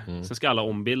till. Sen ska alla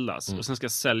ombildas. Och sen ska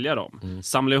jag sälja dem.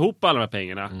 Samla ihop alla de här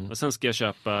pengarna. Och sen ska jag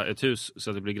köpa ett hus så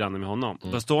att det blir granne med honom.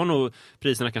 Fast då har nog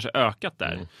priserna kanske ökat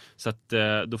där. Så att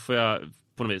då får jag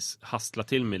på något vis hastla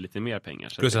till mig lite mer pengar.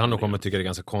 Plus att han nog kommer tycka det är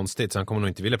ganska konstigt, så han kommer nog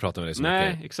inte vilja prata med dig så mycket.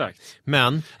 Nej, exakt.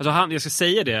 Men alltså jag ska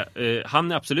säga det,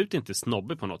 han är absolut inte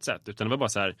snobbig på något sätt, utan det var bara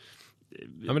så här.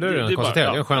 Ja, men det är redan konstaterat,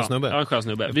 jag är en skön snubbe. Ja, en skön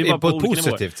snubbe. Vi på var ett olika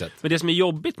positivt nivåer. sätt. Men det som är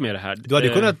jobbigt med det här... Du hade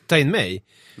ju kunnat ta in mig.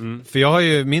 För jag har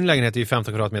ju, min lägenhet är ju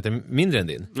 15 kvadratmeter mindre än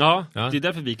din. Ja, det är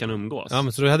därför vi kan umgås. Ja,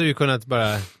 men så då hade du ju kunnat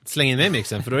bara slänga in mig i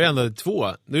mixen, för då är det ändå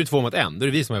 2. Då är det 2 mot 1. Då är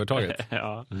det vi som har övertaget.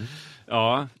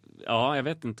 Ja, jag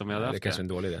vet inte om jag hade haft det. Det är kanske en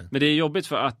dålig idé. Men det är jobbigt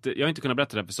för att jag har inte kunnat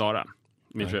berätta det för Sara,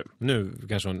 min fru. Nu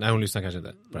kanske hon lyssnar kanske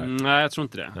inte på det här. Nej, jag tror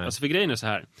inte det. Alltså för grejen är så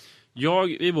här.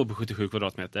 Vi bor på 77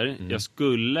 kvadratmeter. Jag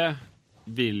skulle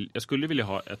vilja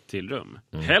ha ett till rum.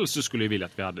 Helst så skulle jag vilja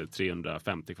att vi hade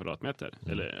 350 kvadratmeter.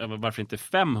 Eller varför inte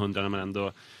 500 när man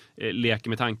ändå leker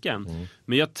med tanken.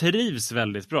 Men jag trivs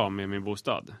väldigt bra med min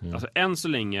bostad. Alltså än så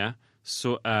länge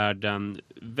så är den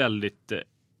väldigt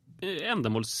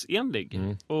ändamålsenlig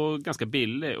och ganska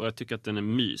billig, och jag tycker att den är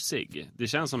mysig. Det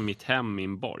känns som mitt hem,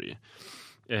 min borg.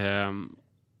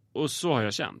 Och så har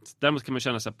jag känt. Däremot kan man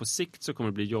känna så här, på sikt så kommer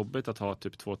det bli jobbigt att ha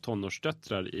typ 2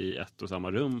 tonårsdöttrar i ett och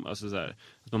samma rum. Alltså så här,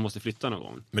 att man måste flytta någon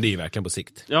gång. Men det är ju verkligen på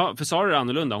sikt. Ja, för Sara är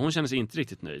annorlunda. Hon känner sig inte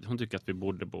riktigt nöjd. Hon tycker att vi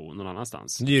borde bo någon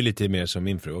annanstans. Det är ju lite mer som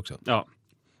min fru också. Ja.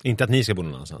 Inte att ni ska bo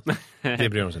någon annanstans. Det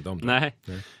bryr de sig inte om. Nej.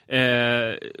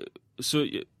 Så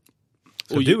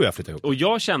du och jag flyttade ihop. Och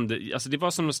jag kände, alltså det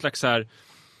var som någon slags så här,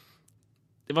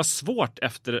 det var svårt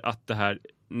efter att det här,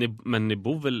 men ni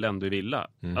bor väl ändå i villa,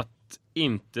 att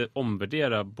inte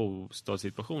omvärdera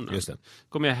bostadssituationen. Just det.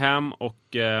 Kom jag hem och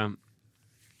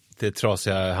det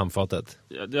trasiga handfatet.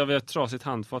 Ja, vi har ett trasigt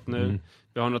handfat nu.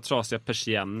 Vi har några trasiga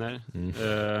persienner.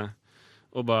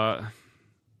 Och bara,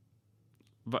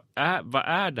 vad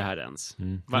är det här ens?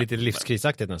 Lite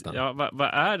livskrisaktigt nästan. Ja, vad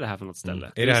är det här för något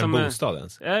ställe? Är det här en bostad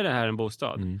ens? Är det här en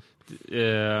bostad?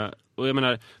 Och jag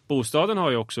menar, bostaden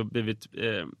har ju också blivit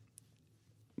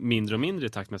mindre och mindre i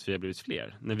takt med att vi har blivit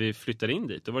fler. När vi flyttade in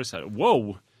dit, då var det så här,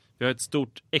 wow! Vi har ett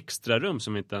stort extra rum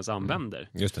som vi inte ens använder.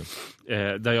 Just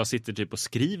det. Där jag sitter typ och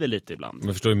skriver lite ibland.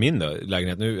 Men förstår du min då,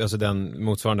 lägenhet nu, alltså den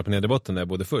motsvarande på nederbotten där jag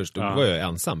bodde först, då var jag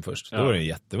ensam först. Då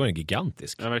var den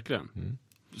gigantisk. Ja, verkligen.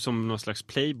 Som någon slags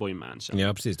Playboy mansion.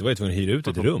 Ja, precis. Då var jag tvungen att hyra ut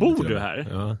ett rum. Bor du här?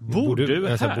 Ja. Bor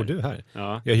du här?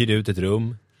 Ja. Jag hyrde ut ett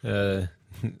rum.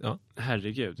 Ja.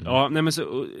 Herregud. Ja, nej men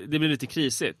så det blir lite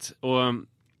krisigt. Och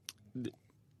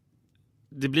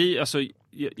det blir, alltså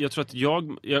jag tror att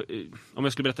om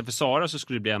jag skulle berätta för Sara så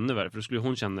skulle det bli ännu värre, för då skulle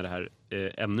hon känna det här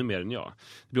ännu mer än jag.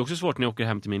 Det blir också svårt när jag åker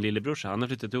hem till min lillebrorsa. Han har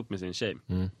flyttat ihop med sin tjej.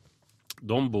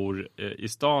 De bor i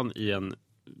stan i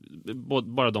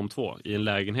bara de två, i en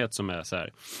lägenhet som är så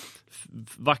här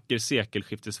vacker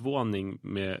sekelskiftesvåning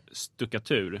med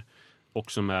stuckatur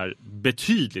och som är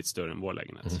betydligt större än vår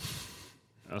lägenhet.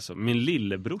 Alltså min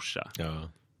lillebrorsa. Ja.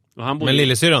 Och han men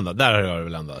lillesyrran då? Där har jag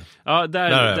väl ändå. Ja,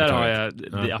 där har jag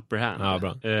the upper hand. Ja,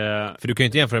 bra. För du kan ju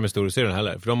inte jämföra med storasyrran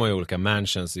heller, för de har ju olika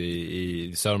mansions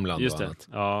i Sörmland. Just det.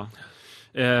 Ja.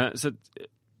 Så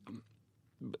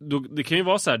det kan ju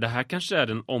vara så här, det här kanske är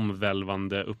den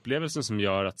omvälvande upplevelsen som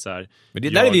gör att så här.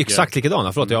 Men där är vi exakt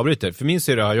likadana, förlåt jag avbryter. För min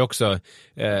syrra har ju också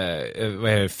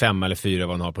 5 eller 4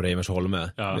 vad hon har på Reimersholme.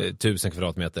 1000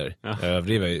 kvadratmeter.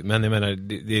 Överdriver. Men jag menar,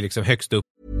 det är liksom högst upp.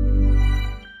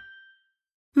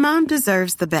 Mom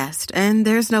deserves the best, and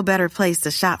there's no better place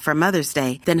to shop for Mother's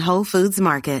Day than Whole Foods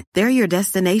Market. They're your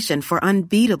destination for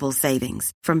unbeatable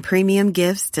savings, from premium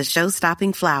gifts to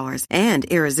show-stopping flowers and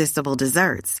irresistible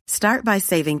desserts. Start by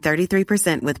saving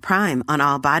 33% with Prime on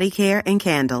all body care and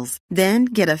candles.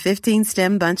 Then get a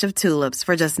 15-stem bunch of tulips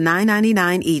for just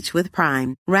 $9.99 each with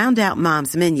Prime. Round out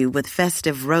Mom's menu with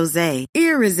festive rosé,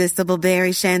 irresistible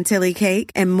berry chantilly cake,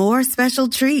 and more special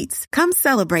treats. Come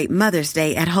celebrate Mother's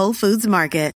Day at Whole Foods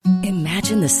Market.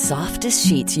 Imagine the softest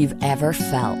sheets you've ever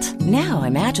felt. Now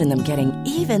imagine them getting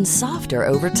even softer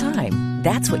over time.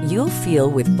 That's what you'll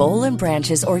feel with Boll &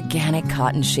 Branch's organic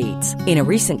cotton sheets. In a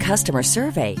recent customer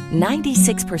survey,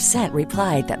 96%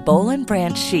 replied that Boll &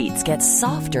 Branch sheets get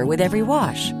softer with every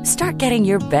wash. Start getting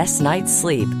your best night's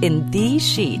sleep in these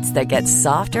sheets that get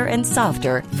softer and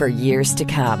softer for years to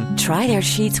come. Try their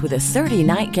sheets with a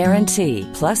 30-night guarantee.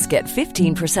 Plus, get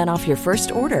 15% off your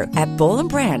first order at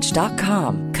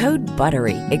bollandbranch.com. Code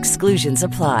BUTTERY. Exclusions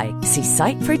apply. See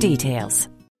site for details.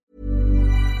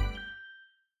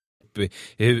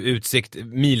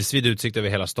 Milsvid utsikt över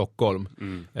hela Stockholm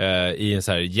i en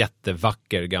så här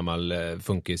jättevacker gammal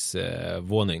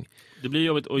funkisvåning. Det blir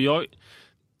jobbigt, och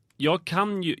jag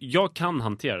kan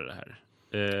hantera det här.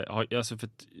 Alltså för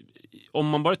om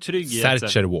man bara är trygg i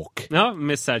Searcher walk. Ja,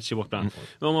 med Searcher walk bland.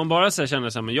 Men om man bara så här känner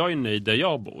så här, men jag är nöjd där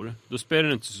jag bor, då spelar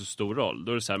det inte så stor roll.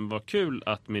 Då är det så här, men vad kul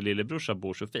att min lillebrorsa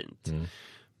bor så fint.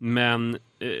 Men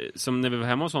som när vi var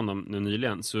hemma hos honom nu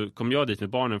nyligen, så kom jag dit med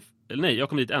barnen. Eller nej, jag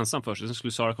kom dit ensam först, sen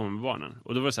skulle Sara komma med barnen.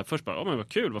 Och då var det så här, först bara, men vad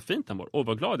kul, vad fint han bor.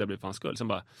 Vad glad jag blev på hans skull. Sen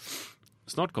bara,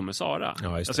 snart kommer Sara.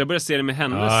 Ja, alltså jag börjar se det med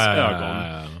hennes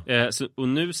ögon. Och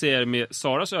nu ser jag det med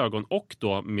Saras ögon och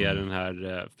då med den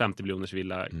här 50 miljoners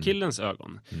villa killens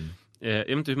ögon. Jag vet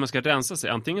inte hur man ska rensa sig.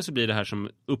 Antingen så blir det här som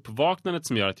uppvaknandet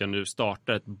som gör att jag nu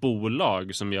startar ett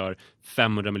bolag som gör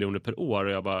 500 miljoner per år,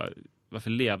 och jag bara, varför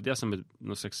levde jag som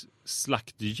någon slags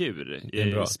slaktdjur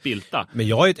i spilta? Men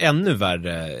jag har ju ett ännu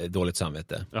värre dåligt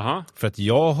samvete. Jaha. För att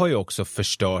jag har ju också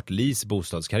förstört Lis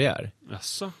bostadskarriär.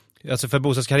 Jaså? Alltså för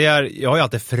bostadskarriär, jag har ju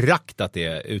alltid föraktat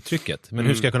det uttrycket. Men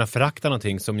hur ska jag kunna förakta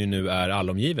någonting som ju nu är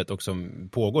allomgivet och som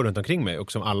pågår runt omkring mig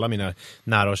och som alla mina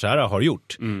nära och kära har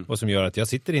gjort. Och som gör att jag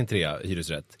sitter i en 3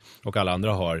 hyresrätt och alla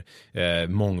andra har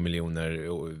mångmiljoner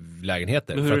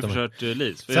lägenheter. Men hur har du försökt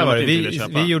Lis?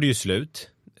 Vi gjorde ju slut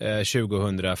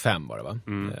 2005 var det va?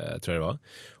 Tror jag det var.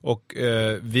 Och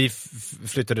vi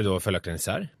flyttade då följaktligen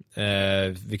isär,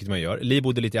 vilket man gör. Li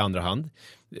bodde lite i andra hand.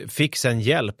 Fick sen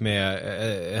hjälp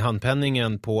med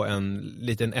handpenningen på en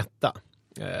liten etta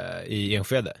i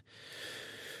Enskede.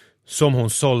 Som hon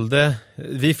sålde.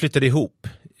 Vi flyttade ihop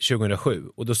 2007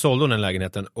 och då sålde hon den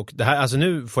lägenheten. Och det här, alltså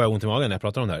nu får jag ont i magen när jag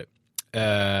pratar om det här.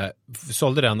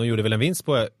 Sålde den och gjorde väl en vinst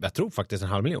på, jag tror faktiskt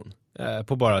 500 000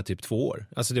 på bara typ 2 år.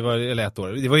 Alltså det var, eller 1 år.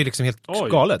 Det var ju liksom helt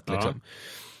galet liksom.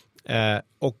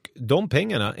 Och de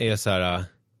pengarna är så här,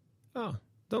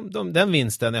 den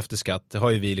vinsten efter skatt har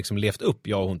ju vi liksom levt upp,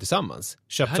 jag och hon tillsammans.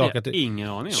 Köpt saker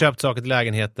till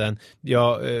lägenheten.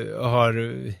 Jag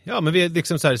har, men vi är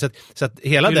liksom så här, så att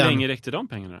hela Hur länge räckte de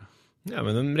pengarna? Ja,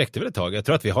 men de räckte väl ett tag. Jag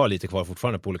tror att vi har lite kvar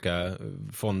fortfarande på olika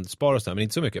fondspar och sådär, men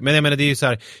inte så mycket. Men jag menar, det är ju så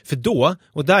här, för då,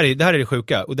 och det här är det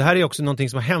sjuka, och det här är också någonting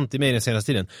som har hänt i mig den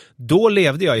senaste tiden. Då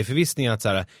levde jag i förvissningen att så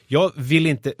här, jag vill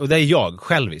inte, och det är jag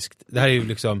själviskt. Det här är ju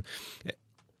liksom,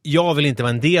 jag vill inte vara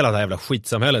en del av det här jävla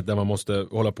skitsamhället där man måste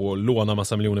hålla på och låna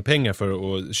massa miljoner pengar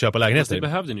för att köpa lägenheter. Det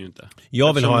behövde ni ju inte.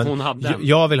 Jag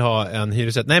vill ha en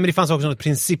hyresrätt. Nej, men det fanns också något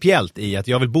principiellt i att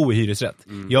jag vill bo i hyresrätt.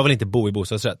 Jag vill inte bo i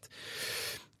bostadsrätt.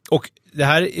 Och det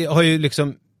här har ju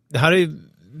liksom, det här har ju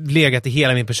legat i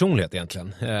hela min personlighet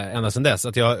egentligen, ända sedan dess.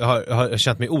 Att jag har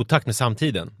känt mig i otakt med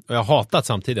samtiden. Och jag har hatat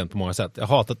samtiden på många sätt. Jag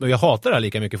hatar det här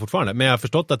lika mycket fortfarande. Men jag har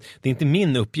förstått att det är inte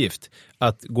min uppgift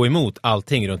att gå emot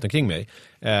allting runt omkring mig.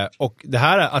 Och det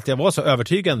här att jag var så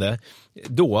övertygande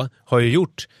då har ju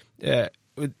gjort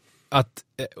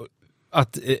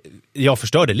att jag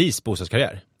förstörde Lis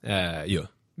bostadskarriär.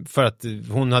 För att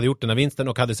hon hade gjort den här vinsten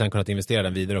och hade sen kunnat investera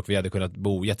den vidare och vi hade kunnat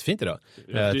bo jättefint idag.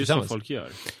 Det är ju så folk gör.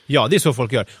 Ja, det är så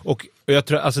folk gör. Och jag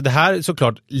tror, alltså det här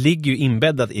såklart ligger ju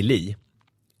inbäddat i Li.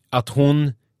 Att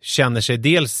hon känner sig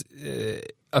dels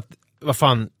att,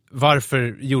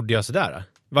 varför gjorde jag sådär?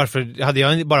 Varför hade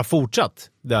jag bara fortsatt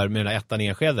där med den här ettan i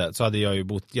Enskede så hade jag ju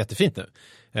bott jättefint nu.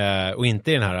 Och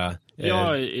inte i den här...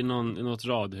 i något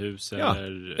radhus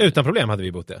eller... utan problem hade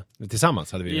vi bott det.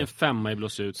 Tillsammans hade vi... I en 5 i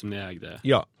Blåsut som ni ägde.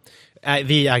 Ja.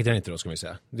 Vi ägde den inte då, ska vi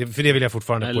säga. För det vill jag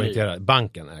fortfarande poängtera.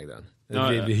 Banken ägde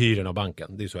den. Vi hyr den av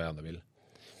banken. Det är så jag ändå vill.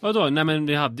 Vadå? Nej, men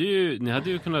ni hade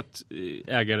ju kunnat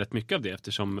äga rätt mycket av det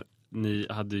eftersom ni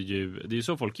hade ju... Det är ju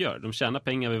så folk gör. De tjänar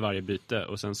pengar vid varje byte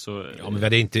och sen så... Ja, men vi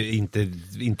hade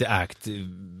inte ägt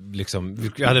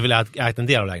liksom... Vi hade väl ägt en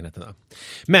del av lägenheterna.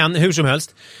 Men hur som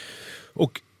helst.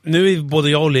 Och nu är både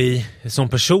jag och Li som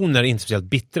personer inte speciellt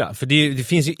bittra. För det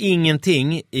finns ju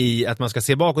ingenting i att man ska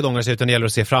se bakåt och ångra sig, utan det gäller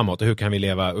att se framåt. Och hur kan vi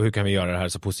leva och hur kan vi göra det här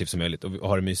så positivt som möjligt och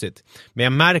ha det mysigt. Men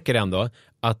jag märker ändå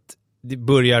att det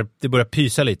börjar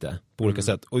pysa lite på olika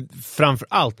sätt. Och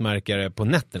framförallt märker jag det på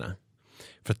nätterna.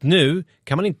 För att nu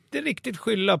kan man inte riktigt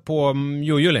skylla på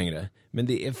Jojo längre. Men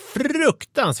det är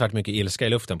fruktansvärt mycket ilska i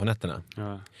luften på nätterna.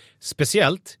 Ja.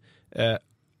 Speciellt...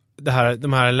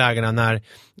 de här lägena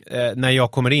när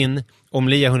jag kommer in, om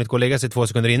Li har hunnit gå och lägga sig 2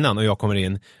 sekunder innan och jag kommer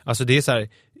in, alltså det är så här,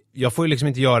 jag får ju liksom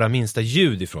inte göra minsta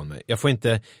ljud ifrån mig. Jag får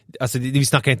inte, alltså vi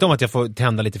snackar inte om att jag får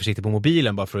tända lite försiktigt på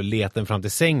mobilen bara för att leta den fram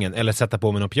till sängen eller sätta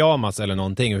på mig någon pyjamas eller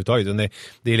någonting överhuvudtaget, utan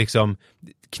det är liksom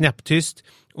knäpptyst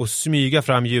och smyga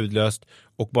fram ljudlöst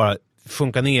och bara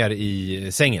sjunka ner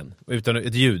i sängen utan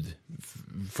ett ljud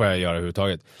får jag göra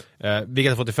överhuvudtaget.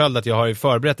 Vilket har fått till följd att jag har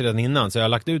förberett redan innan, så jag har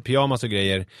lagt ut pyjamas och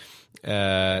grejer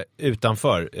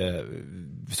utanför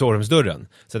sovrumsdörren,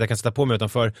 så att jag kan sätta på mig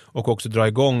utanför och också dra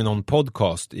igång någon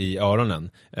podcast i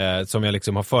öronen som jag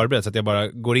liksom har förberett, så att jag bara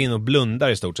går in och blundar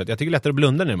i stort sett. Jag tycker det är lättare att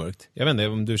blunda när det är mörkt. Jag vet inte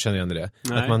om du känner igen det.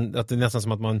 Att det är nästan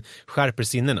som att man skärper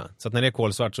sinnena, så att när det är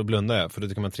kolsvart så blundar jag, för då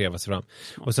kan man treva sig fram.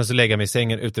 Och sen så lägger jag mig i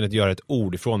sängen utan att göra ett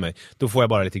ord ifrån mig. Då får jag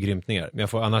bara lite grymtningar. Men jag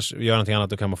får annars göra någonting annat,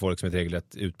 då kan man få liksom ett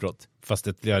regelrätt utbrott. Fast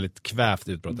det är lite kvävt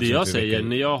utbrott. Det jag säger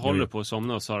när jag håller på att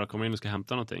somna och Sara kommer in och ska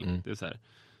hämta någonting, det är så här: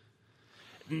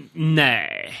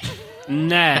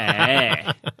 nej.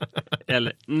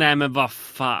 Eller, nej men vad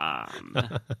fan.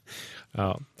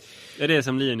 Ja. Är det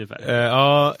som Li ungefär?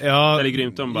 Ja. Eller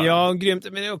grymt om bara. Ja, grymt,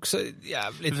 men det är också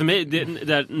jävligt. För mig,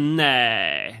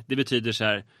 det betyder så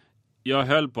här: jag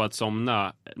höll på att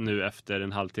somna nu efter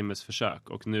en halvtimmes försök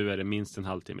och nu är det minst en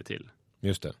halvtimme till.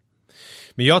 Just det.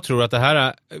 Men jag tror att det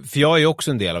här, för jag är ju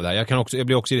också en del av det här. Jag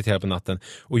blir också irriterad på natten.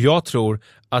 Och jag tror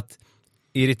att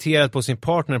irriterad på sin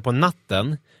partner på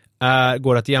natten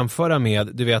går att jämföra med,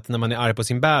 du vet, när man är arg på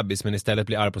sin bebis men istället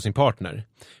blir arg på sin partner.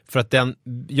 För att den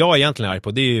jag egentligen är arg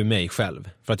på, det är ju mig själv.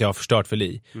 För att jag har förstört för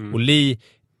Li. Och Li...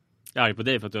 Jag är arg på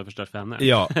dig för att du har förstört för henne.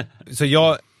 Ja, så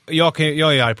jag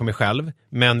är arg på mig själv,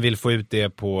 men vill få ut det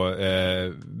på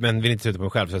men vill inte ta ut det på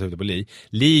mig själv, så jag tar ut det på Li.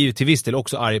 Li är ju till viss del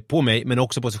också arg på mig, men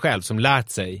också på sig själv, som lärt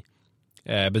sig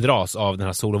bedras av den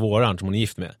här Sol och Våran som hon är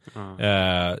gift med.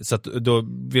 Så att då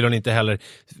vill hon inte heller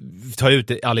ta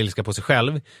ut all ilska på sig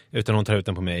själv, utan hon tar ut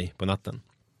den på mig på natten.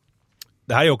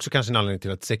 Det här är också kanske en anledning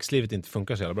till att sexlivet inte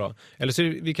funkar så jävla bra. Eller så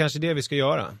är det kanske det vi ska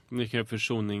göra. Vi kan göra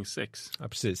försoningssex. Ja,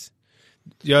 precis.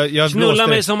 Jag knulla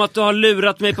mig som att du har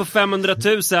lurat mig på 500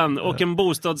 000 och en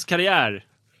bostadskarriär.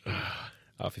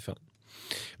 Ja, fy fan.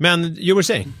 Men you were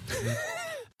saying.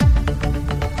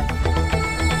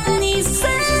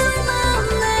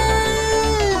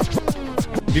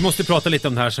 Vi måste prata lite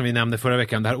om det här som vi nämnde förra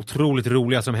veckan. Det här otroligt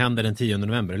roliga som händer den 10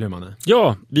 november, eller hur, Manne?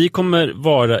 Ja, vi kommer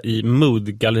vara i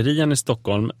Mood-gallerian i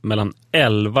Stockholm mellan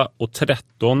 11 och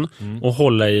 13 och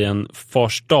hålla i en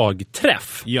Fars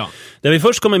dag-träff. Ja. Där vi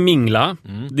först kommer mingla.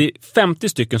 Det är 50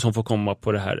 stycken som får komma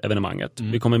på det här evenemanget.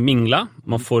 Vi kommer mingla.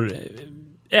 Man får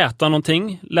äta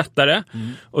någonting lättare.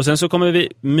 Och sen så kommer vi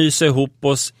mysa ihop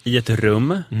oss i ett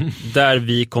rum där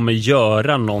vi kommer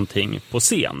göra någonting på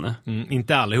scen.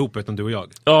 Inte allihop utan du och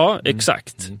jag. Ja,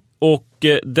 exakt. Och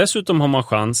dessutom har man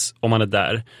chans, om man är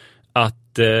där,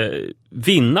 att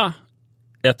vinna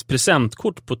ett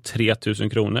presentkort på 3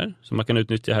 000 kronor som man kan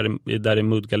utnyttja där i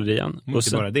Mood-gallerian.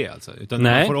 Inte bara det alltså, utan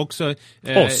nej, man får också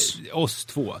oss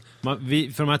två.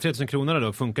 För de här 3 000 kronorna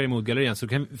då funkar i Mood-gallerian, så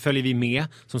följer vi med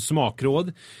som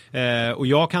smakråd. Och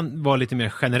jag kan vara lite mer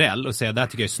generell och säga, det här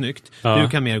tycker jag är snyggt. Du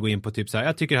kan mer gå in på typ så här,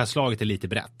 jag tycker det här slaget är lite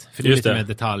brett. För det är lite mer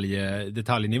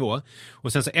detaljnivå.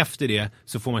 Och sen så efter det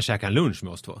så får man käka en lunch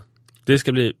med oss två. Det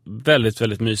ska bli väldigt,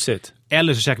 väldigt mysigt.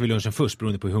 Eller så käkar vi lunchen först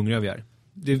beroende på hur hungriga vi är.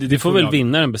 Det får väl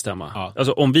vinnaren bestämma. Ja.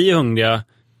 Alltså om vi är hungriga,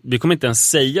 vi kommer inte ens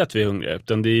säga att vi är hungriga,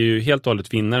 utan det är ju helt och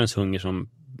hållet vinnarens hunger som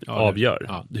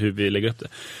avgör hur vi lägger upp det.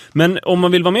 Men om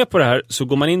man vill vara med på det här så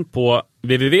går man in på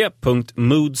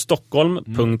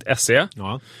www.moodstockholm.se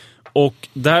och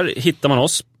där hittar man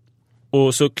oss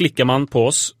och så klickar man på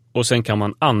oss och sen kan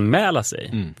man anmäla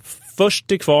sig. Först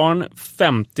till kvarn,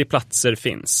 50 platser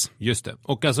finns. Just det.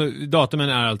 Och alltså datumen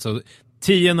är alltså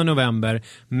 10 november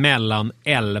mellan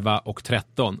 11 och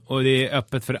 13. Och det är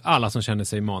öppet för alla som känner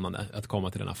sig manande att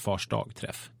komma till denna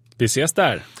farsdag-träff. Vi ses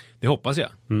där. Det hoppas jag.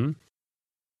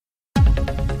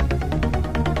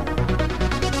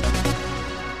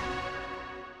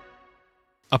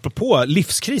 Apropå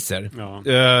livskriser.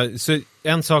 Så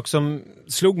en sak som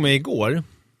slog mig igår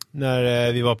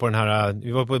när vi var på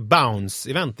vi var på ett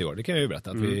Bounce-event i år. Det kan jag ju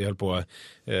berätta att vi höll på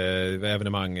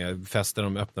evenemang, fester,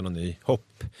 de öppnade någon ny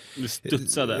hopp.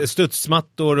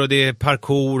 Studsmattor och det är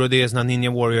parkour och det är såna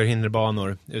Ninja Warrior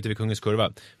hinderbanor ute vid Kungens Kurva.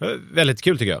 Det var väldigt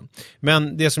kul tycker jag.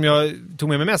 Men det som jag tog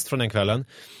med mig mest från den kvällen,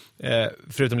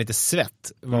 förutom lite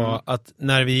svett, var att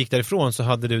när vi gick därifrån så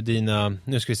hade du dina,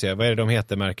 nu ska vi se, vad är det de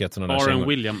heter märket?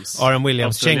 R.M.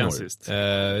 Williams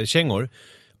kängor.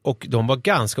 Och de var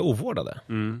ganska ovårdade.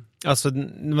 Alltså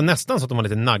det var nästan så att de var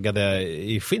lite naggade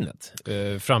i skinnet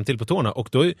fram till på tårna. Och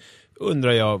då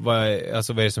undrar jag, vad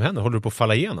är det som händer? Håller du på att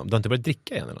falla igenom? Du har inte börjat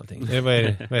dricka igen eller någonting? Vad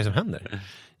är det som händer?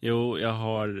 Jo, jag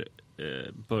har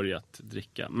börjat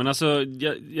dricka. Men alltså,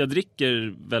 jag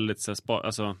dricker väldigt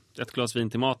alltså ett glas vin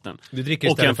till maten. Du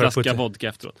dricker och en flaska vodka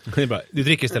efteråt. Det är bra. Du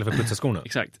dricker istället för att putsa skorna.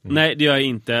 Exakt. Nej, det gör jag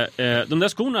inte. De där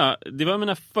skorna, det var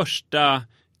mina första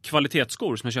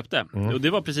kvalitetsskor som jag köpte. Och det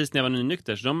var precis när jag var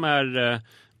nynykter. Så de är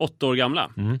 8 år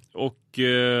gamla. Och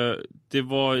det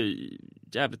var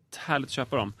jävligt härligt att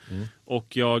köpa dem.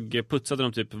 Och jag putsade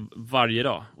dem typ varje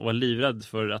dag. Och var livrädd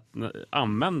för att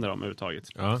använda dem överhuvudtaget.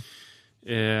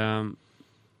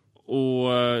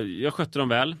 Och jag skötte dem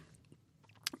väl.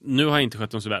 Nu har jag inte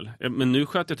skött dem så väl. Men nu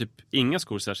sköter jag typ inga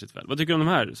skor särskilt väl. Vad tycker du om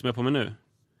de här som jag har på mig nu?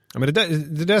 Ja, men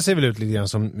det där ser väl ut lite grann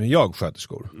som jag sköter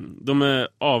skor. De är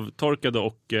avtorkade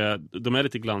och de är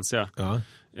lite glansiga.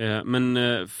 Men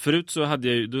förut så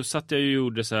då satt jag och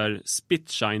gjorde så här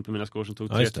spit shine på mina skor som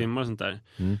tog 3 timmar och sånt där.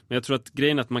 Men jag tror att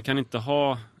grejen är att man kan inte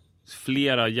ha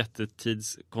flera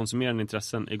jättetidskonsumerande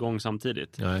intressen igång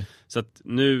samtidigt. Så att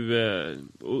nu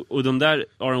och de där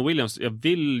R.M. Williams,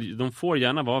 de får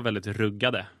gärna vara väldigt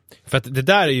ruggade. För att det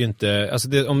där är ju inte,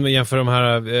 alltså om vi jämför de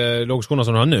här lågskorna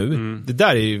som de har nu, det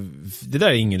där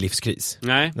är ingen livskris.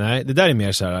 Nej, det där är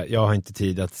mer så här, jag har inte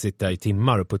tid att sitta i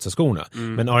timmar och putsa skorna.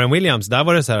 Men R.M. Williams, där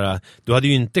var det så här, du hade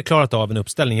ju inte klarat av en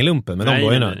uppställning i lumpen med de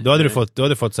bojorna. Då hade du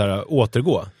fått så här,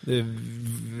 återgå,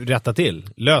 rätta till,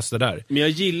 lös det där. Men jag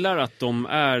gillar att de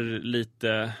är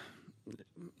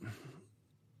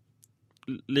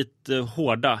lite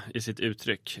hårda i sitt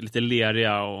uttryck, lite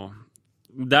leriga och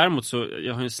däremot så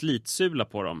jag har en slitsula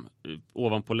på dem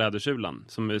ovanpå lädersulan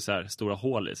som är så här stora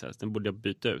hål i så här, den borde jag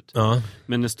byta ut.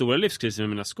 Men den stora livskrisen med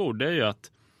mina skor, det är ju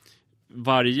att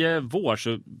varje vår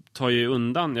så tar jag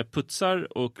undan, jag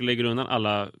putsar och lägger undan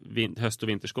alla höst- och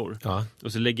vinterskor.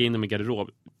 Och så lägger jag in dem i garderob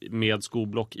med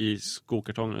skoblock i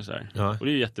skokartongen och så här. Och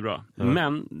det är ju jättebra.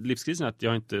 Men livskrisen är att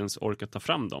jag inte ens orkat ta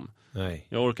fram dem.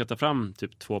 Jag har orkat ta fram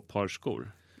typ 2 par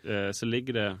skor. Så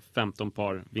ligger det 15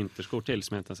 par vinterskor till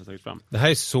som jag inte ens har tagit fram. Det här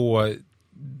är så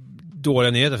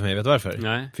dåliga nyheter för mig, vet du varför?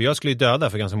 Nej. För jag skulle ju döda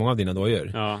för ganska många av dina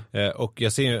dojor. Och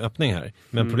jag ser en öppning här.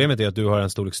 Men problemet är att du har en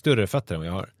storlek större fötter än vad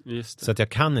jag har. Just det. Så att jag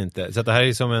kan inte. Så att det här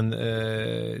är som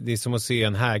det är som att se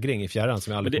en hägring i fjärran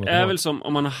som jag aldrig kommer ihåg. Men det är väl som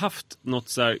om man har haft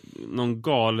någon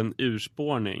galen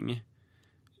urspårning.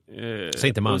 Säg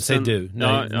inte man, säg du.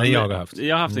 När jag har haft.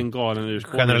 Jag har haft en galen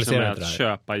urspårning som är att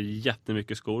köpa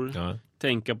jättemycket skor.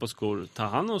 Tänka på skor, ta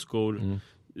hand om skor,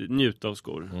 njuta av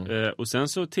skor. Och sen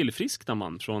så tillfrisknar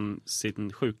man från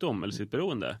sin sjukdom eller sitt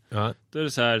beroende. Då är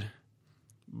det så här,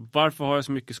 varför har jag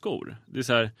så mycket skor? Det är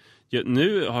så här,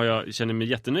 nu känner mig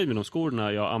jättenöjd med de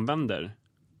skorna jag använder.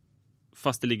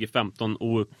 Fast det ligger 15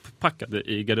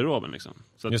 ouppackade i garderoben liksom.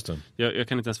 Så att jag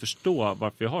kan inte ens förstå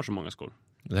varför jag har så många skor.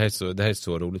 Det här är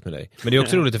så roligt med dig. Men det är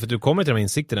också roligt för att du kommer till de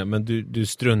insikterna, men du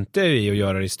struntar i att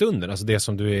göra det i stunden. Alltså det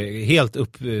som du är helt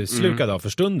uppslukad av för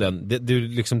stunden. Du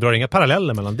liksom drar inga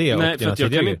paralleller mellan det och nej, för att jag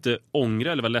tidigare. kan inte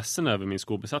ångra eller vara ledsen över min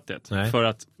skobesatthet. Nej. För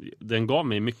att den gav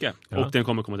mig mycket. Ja. Och den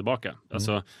kommer komma tillbaka.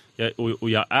 Alltså,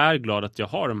 jag är glad att jag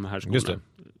har de här skorna. Just det.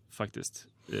 Faktiskt.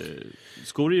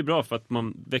 Skor är ju bra för att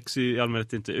man växer i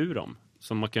allmänhet inte ur dem.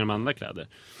 Som man kan med andra kläder.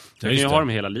 Jag kan ju ha dem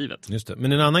hela livet. Just det.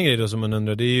 Men en annan grej då som man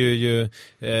undrar, det är ju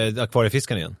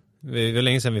akvariefiskarna igen. Det var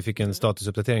länge sedan vi fick en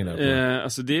statusuppdatering där.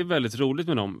 Alltså det är väldigt roligt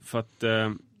med dem. För att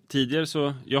tidigare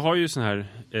så, jag har ju sån här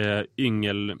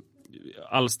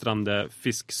alstrande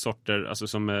fisksorter, alltså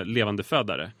som levande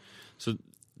födare. Så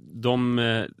de,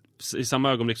 i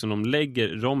samma ögonblick som de lägger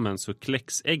rommen så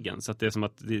kläcks äggen. Så att det är som,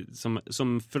 att det,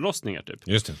 som förlossningar typ.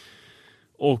 Just det.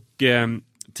 Och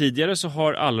tidigare så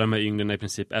har alla de här ynglen i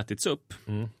princip ätits upp.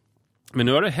 Men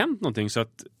nu har det hänt någonting så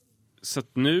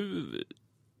att nu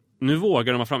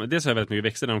vågar de ha fram. Dels har jag väldigt mycket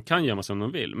växter där de kan gömma som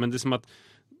de vill. Men det är som att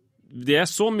det är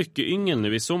så mycket yngel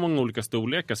nu i så många olika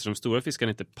storlekar så de stora fiskarna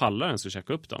inte pallar ens att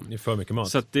käka upp dem. Det är för mycket mat.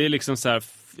 Så att det är liksom så här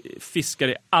fiskar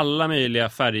i alla möjliga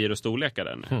färger och storlekar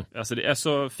där nu. Alltså det är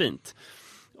så fint.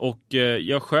 Och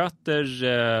jag sköter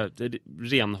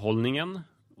renhållningen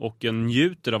och jag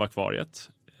njuter av akvariet.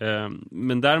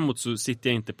 Men däremot så sitter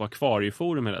jag inte på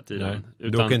akvarieforum hela tiden.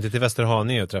 Du åker inte till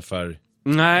Västerhaninge och träffar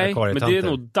nej, men det är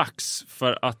nog dags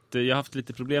för att jag har haft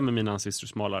lite problem med mina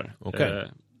ansistrusmalar. Okay.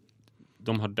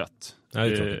 De har dött.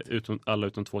 Alla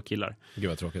utom 2 killar. Gud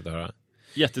vad tråkigt att höra.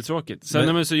 Jättetråkigt.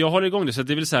 Så jag håller igång det. Så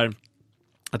det vill så här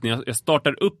att när jag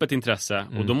startar upp ett intresse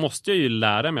och då måste jag ju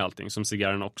lära mig allting som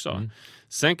cigarren också.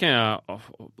 Sen kan jag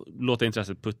låta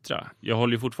intresset puttra. Jag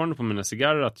håller ju fortfarande på mina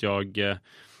cigarrer att jag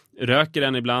röker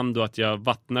den ibland och att jag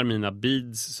vattnar mina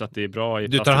beads så att det är bra i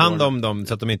du tar hand om dem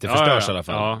så att de inte förstörs i alla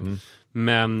fall. Ja.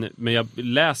 Men jag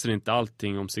läser inte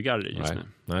allting om cigarrer just nu.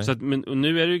 Nej. Så att, och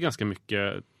nu är det ju ganska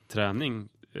mycket träning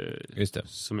just det.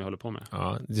 som jag håller på med.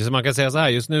 Ja, det som man kan säga så här,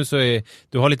 just nu så är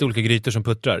du har lite olika grytor som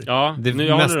puttrar. Ja, nu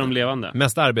jag håller dem levande.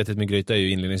 Mest arbetet med gryta är ju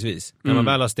inledningsvis. När man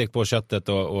väl har stekt på köttet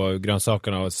och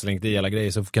grönsakerna och slängt i alla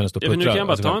grejer så kan det stå puttra. Nu kan jag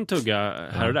bara ta en tugga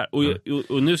här och där.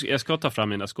 Och nu jag ska ta fram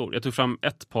mina skor. Jag tog fram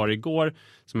ett par igår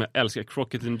som jag älskar.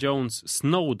 Crockett & Jones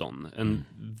Snowdon. En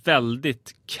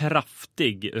väldigt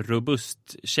kraftig,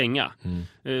 robust känga.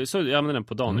 Så jag använde den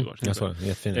på dagen igår. Jag såg den,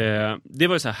 jättefin. Det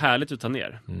var ju så här härligt att ta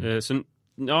ner. Så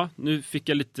ja, nu fick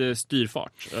jag lite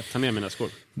styrfart att ta ner mina skor.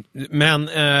 Men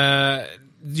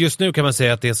just nu kan man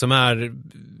säga att det som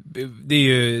det är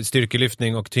ju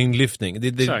styrkelyftning och tyngdlyftning. Det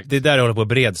är där det håller på att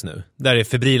bereds nu. Där är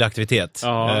febril aktivitet.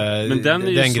 Ja, men den är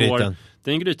ju svår. Grytan.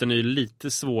 Den grytan är ju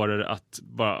lite svårare att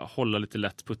bara hålla lite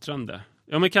lätt puttrande.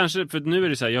 Ja, men kanske, för nu är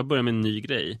det så här, jag börjar med en ny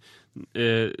grej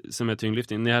som är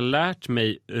tyngdlyftning. När jag har lärt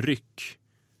mig ryck,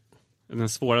 den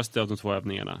svåraste av de 2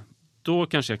 övningarna, då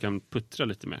kanske jag kan puttra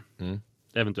lite mer.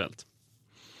 Eventuellt.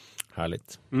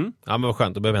 Härligt. Ja, men vad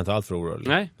skönt. Då behöver jag inte allt för orolig.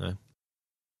 Nej.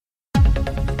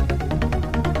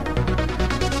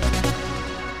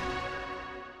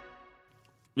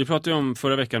 Vi pratade ju om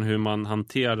förra veckan hur man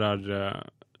hanterar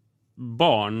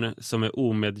barn som är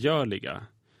omedgörliga.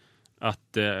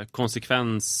 Att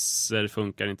konsekvenser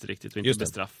funkar inte riktigt och inte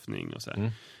bestraffning och så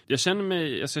här. Jag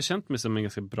har känt mig som en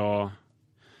ganska bra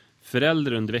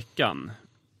förälder under veckan.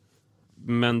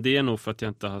 Men det är nog för att jag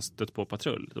inte har stött på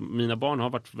patrull. Mina barn har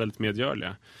varit väldigt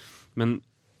medgörliga. Men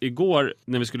igår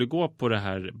när vi skulle gå på det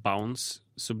här bounce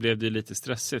så blev det lite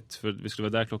stressigt. För vi skulle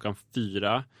vara där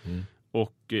 4:00.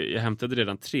 Och jag hämtade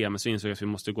redan 3, men så insåg jag att vi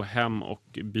måste gå hem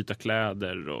och byta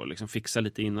kläder och liksom fixa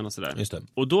lite innan och sådär. Just det.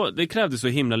 Och då, det krävde så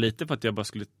himla lite för att jag bara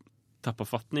skulle tappa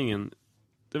fattningen.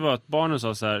 Det var att barnen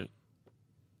sa så här: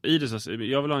 Iris sa,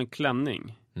 jag vill ha en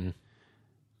klänning.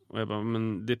 Och jag bara,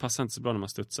 men det passar inte så bra när man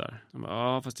studsar. Jag bara,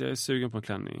 ja, fast jag är sugen på en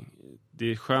klänning.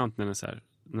 Det är skönt när den så här,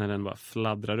 när den bara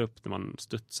fladdrar upp när man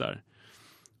studsar.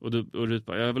 Och Rut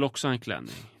bara, jag vill också ha en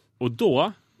klänning. Och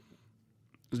då,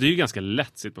 det är ju en ganska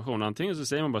lätt situation. Antingen så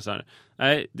säger man bara så här: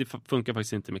 nej, det funkar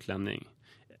faktiskt inte med klänning.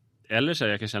 Eller så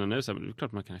här, jag kan känna nu så här, men det är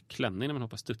klart man kan ha klänning när man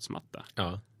hoppar studsmatta.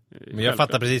 Ja. Men jag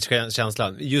fattar precis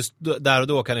känslan. Just där och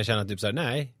då kan jag känna typ så här: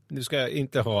 nej,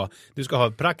 du ska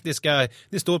ha praktiska,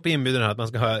 det står på inbjudan här att man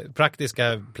ska ha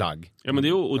praktiska plagg. Ja, men det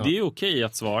är okej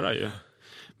att svara ju.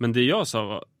 Men det jag sa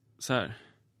var så här: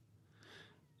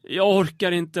 jag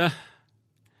orkar inte.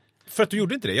 För att du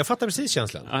gjorde inte det. Jag fattar precis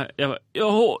känslan.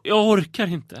 Jag orkar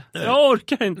inte. Nej. Jag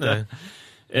orkar inte.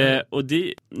 Och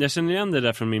jag känner igen det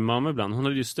där från min mamma ibland. Hon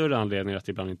hade ju större anledning att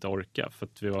ibland inte orka. För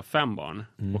att vi var 5 barn.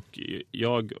 Och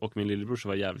jag och min lillebror så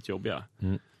var jävligt jobbiga.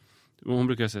 Och hon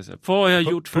brukar säga så här: vad har jag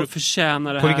gjort för att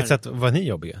förtjäna det här? På vilket sätt var ni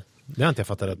jobbiga? Det har inte jag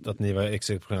fattat att ni var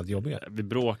exceptionellt jobbiga. Vi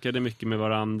bråkade mycket med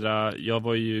varandra. Jag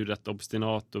var ju rätt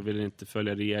obstinat och ville inte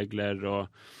följa regler och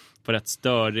var rätt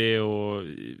störig och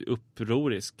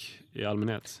upprorisk i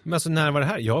allmänhet. Men alltså när var det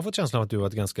här? Jag har fått känslan av att du var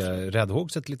ett ganska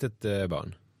räddhågset litet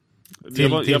barn.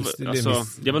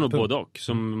 Jag var nog både och,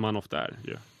 som man ofta är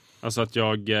ju. Alltså att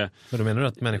jag... Men då menar du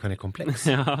att människan är komplex?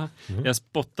 Ja, jag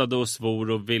spottade och svor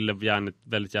och ville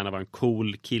väldigt gärna vara en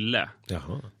cool kille.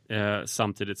 Jaha.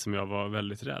 Samtidigt som jag var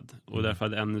väldigt rädd. Och därför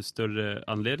hade jag ännu större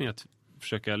anledning att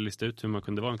försöka lista ut hur man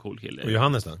kunde vara en cool kille. Och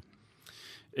Johannes då?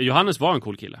 Johannes var en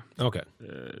cool kille. Okej.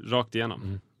 Rakt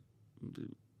igenom.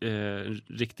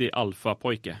 Riktig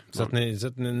alfa-pojke. Så att ni,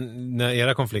 när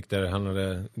era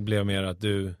konflikter blev mer att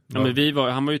du... Ja, men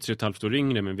han var ju 3,5 år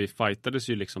yngre, men vi fightades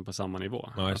ju liksom på samma nivå.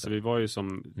 Ja, alltså vi var ju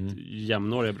som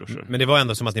jämnåriga brorsor. Men det var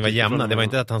ändå som att ni var jämna. Det var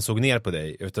inte att han såg ner på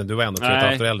dig, utan du var ändå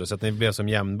 3,5 år äldre, så att ni blev som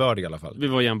jämnbördiga i alla fall. Vi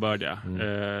var jämnbördiga.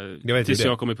 Tills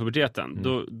jag kom i puberteten.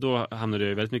 Då hamnade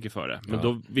jag väldigt mycket före. Men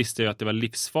då visste jag att det var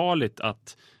livsfarligt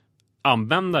att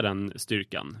använda den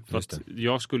styrkan. För att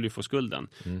jag skulle ju få skulden.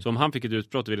 Så om han fick ett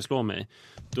utbrott och ville slå mig,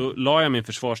 då la jag min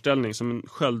försvarsställning som en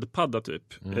sköldpadda typ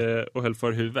och höll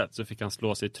för huvudet, så fick han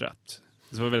slå sig trött.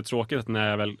 Så det var väldigt tråkigt att när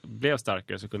jag väl blev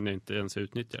starkare så kunde jag inte ens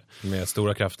utnyttja det. Med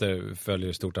stora krafter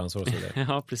följer stort ansvar. Så det.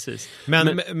 Ja, precis.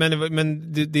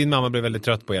 Men din mamma blev väldigt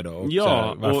trött på er då? Och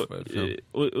ja,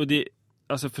 och det,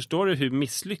 alltså förstår du hur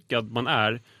misslyckad man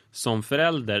är som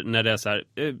förälder när det är så här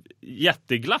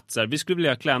jätteglatt så här, vi skulle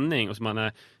vilja ha klänning och så man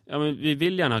är, ja men vi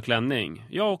vill gärna ha klänning.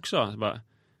 Jag också. Så bara,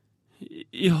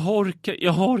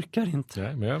 jag orkar inte.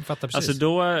 Nej, men jag fattar precis. Alltså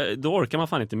då orkar man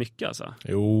fan inte mycket alltså.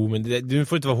 Jo, men du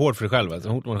får inte vara hård för dig själv.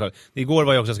 Alltså. Igår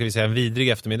var jag också, ska vi säga, en vidrig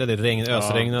eftermiddag. Det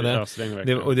ösregnade.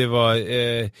 Och det var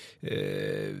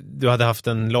du hade haft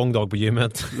en lång dag på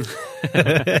gymmet.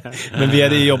 Men vi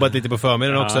hade jobbat lite på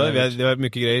förmiddagen också. Det var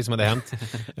mycket grejer som hade hänt.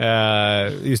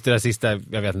 Just det där sista,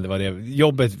 jag vet inte vad det är.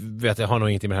 Jobbet har nog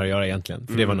ingenting med det här att göra egentligen.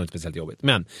 För det var nog inte speciellt jobbigt.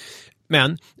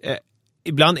 Men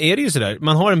ibland är det ju sådär,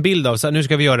 man har en bild av så här, nu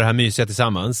ska vi göra det här mysiga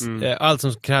tillsammans. Allt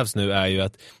som krävs nu är ju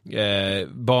att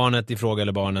barnet i fråga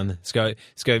eller barnen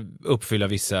ska uppfylla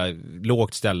vissa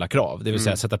lågt ställda krav. Det vill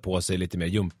säga sätta på sig lite mer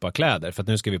gympakläder, för att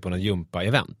nu ska vi på något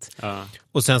gympa-event.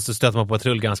 Och sen så stöter man på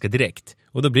patrull ganska direkt.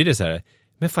 Och då blir det så här,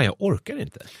 men fan jag orkar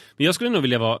inte. Men jag skulle nog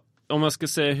vilja vara, om man ska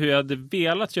säga hur jag hade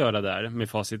velat göra där med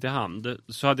facit i hand,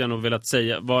 så hade jag nog velat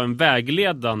vara en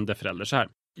vägledande förälder så här.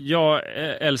 Ja,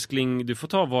 älskling, du får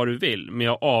ta vad du vill, men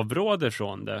jag avråder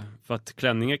från det. För att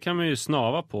klänningar kan man ju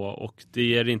snava på och det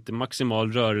ger inte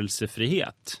maximal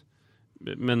rörelsefrihet.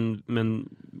 Men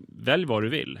välj vad du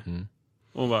vill.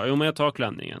 Och bara, jo men jag tar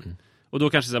klänningen. Och då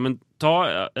kanske så här, men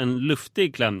ta en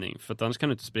luftig klänning, för att annars kan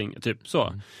du inte springa. Typ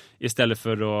så. Istället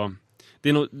för att...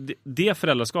 Det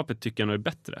föräldraskapet tycker jag nog är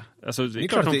bättre. Alltså, det är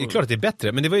klart att det är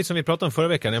bättre. Men det var ju som vi pratade om förra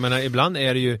veckan. Jag menar, ibland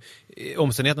är det ju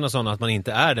omständigheterna sådana att man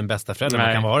inte är den bästa föräldern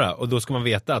man kan vara. Och då ska man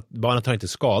veta att barnet tar inte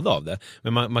skada av det.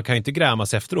 Men man kan ju inte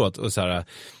grämas efteråt och så här,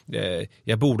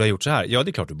 jag borde ha gjort så här. Ja, det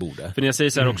är klart du borde. För när jag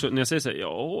säger så här också, när jag säger så här,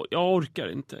 jag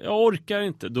orkar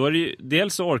inte. Då är det ju,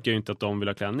 dels så orkar jag inte att de vill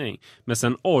ha klänning. Men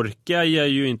sen orkar jag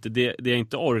ju inte, det jag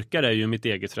inte orkar är ju mitt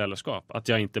eget föräldraskap. Att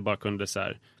jag inte bara kunde så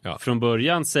här, från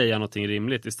början säga någonting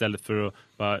rimligt istället för att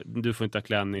bara, du får inte ha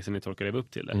klänning så ni torkar leva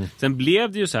upp till det. Sen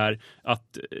blev det ju så här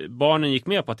att barnen gick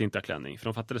med på att inte ha klänning, för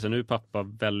de fattade sig, nu är pappa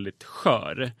väldigt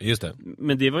skör. Just det.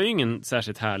 Men det var ju ingen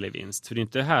särskilt härlig vinst, för det är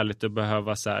inte härligt att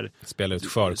behöva så här, spela ut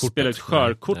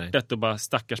skörkortet. Nej. Och bara,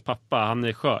 stackars pappa, han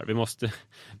är skör.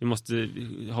 Vi måste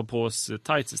ha på oss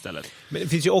tights istället. Men det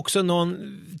finns ju också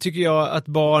någon, tycker jag, att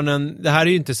barnen, det här är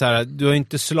ju inte så här, du har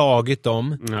inte slagit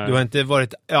dem. Nej. Du har inte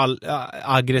varit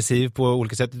aggressiv på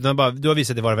olika sätt, utan bara, du har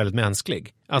visat dig vara väldigt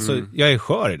mänsklig. Alltså, jag är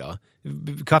skör idag.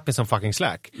 Cut me som fucking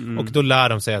slack. Och då lär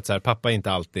de sig att så här, pappa är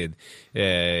inte alltid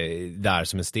där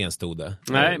som en stenstode.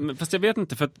 Nej, men fast jag vet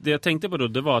inte, för att det jag tänkte på då,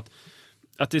 det var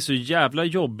att det är så jävla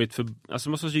jobbigt för, alltså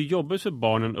det måste vara så jobbigt för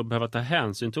barnen att behöva ta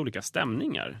hänsyn till olika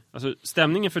stämningar. Alltså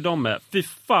stämningen för dem är, fy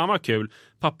fan vad kul,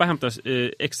 pappa hämtar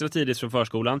extra tidigt från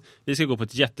förskolan, vi ska gå på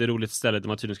ett jätteroligt ställe där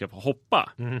man tydligen ska få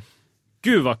hoppa.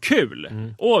 Gud vad kul!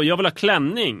 Jag vill ha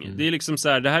klänning. Det är liksom så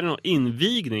här, det här är någon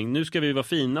invigning. Nu ska vi vara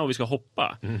fina och vi ska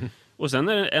hoppa. Och sen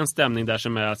är det en stämning där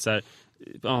som är att så här,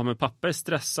 ja men pappa är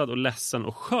stressad och ledsen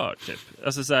och skör typ.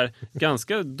 Alltså så här,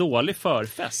 ganska dålig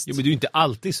förfest. Jo, men du är inte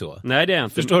alltid så. Nej, det är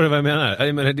inte. Förstår du vad jag menar?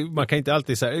 Jag menar, man kan inte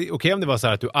alltid säga, okej om det var så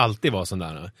här att du alltid var sån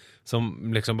där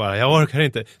som liksom bara, jag orkar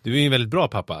inte. Du är ju en väldigt bra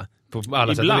pappa. på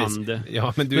alla ibland. sätt och vis.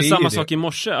 Ja, men men samma sak i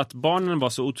morse, att barnen var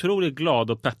så otroligt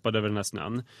glada och peppade över den här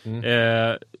snön.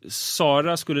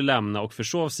 Sara skulle lämna och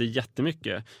försov sig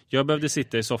jättemycket. Jag behövde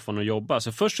sitta i soffan och jobba.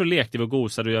 Så först så lekte vi och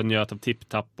gosade och jag njöt av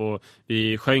tipptapp och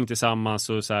vi sjöng tillsammans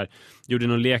och så här, gjorde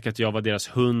någon lek att jag var deras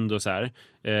hund och så här.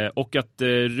 Och att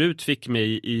Rut fick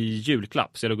mig i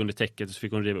julklapp, så jag låg under täcket och så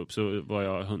fick hon riva upp, så var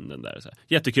jag hunden där. Så här.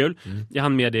 Jättekul. Jag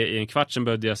hann med det i en kvart, sen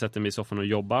började jag sätta mig i soffan och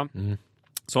jobba.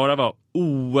 Sara var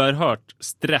oerhört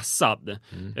stressad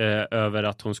över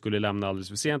att hon skulle lämna alldeles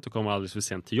för sent och komma alldeles för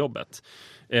sent till jobbet.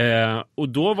 Och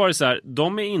då var det så här,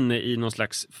 de är inne i någon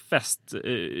slags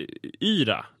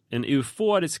festyra. En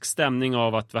euforisk stämning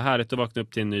av att vara härligt att vakna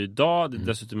upp till en ny dag.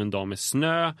 Dessutom en dag med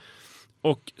snö.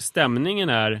 Och stämningen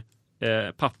är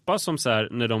pappa som så här,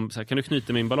 när de så här, kan du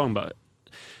knyta min ballong bara.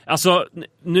 Alltså,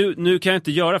 nu kan jag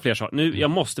inte göra fler saker. Nu,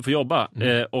 jag måste få jobba.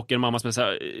 Och en mamma som är så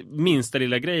här, minsta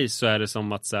lilla grej så är det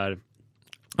som att så här,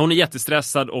 hon är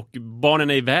jättestressad och barnen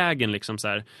är i vägen liksom så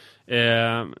här.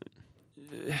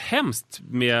 Hemskt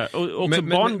med och också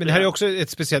barn. Men det här är också ett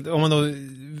speciellt,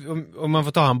 om man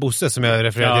får ta han Bosse som jag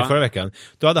refererade till förra veckan,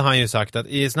 då hade han ju sagt att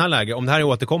i sån här läge, om det här är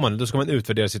återkommande, då ska man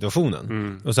utvärdera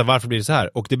situationen. Och så varför blir det så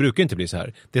här? Och det brukar inte bli så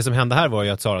här. Det som hände här var ju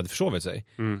att Sara hade försovit sig.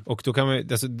 Och då kan man,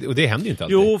 och det händer ju inte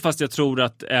alltid. Jo, fast jag tror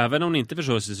att även om ni inte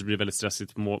försover sig så blir det väldigt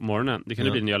stressigt på morgonen. Det kan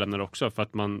det bli när jag lämnar också, för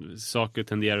att saker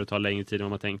tenderar att ta längre tid än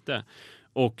vad man tänkte.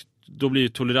 Och då blir ju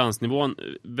toleransnivån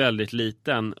väldigt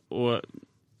liten, och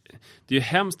det är ju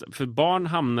hemskt, för barn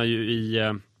hamnar ju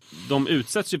i, de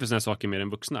utsätts ju för såna här saker mer än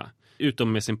vuxna.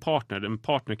 Utom med sin partner. En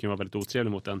partner kan ju vara väldigt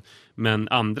otrevlig mot en. Men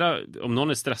andra, om någon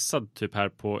är stressad typ här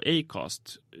på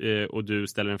Acast och du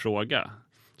ställer en fråga,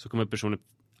 så kommer personen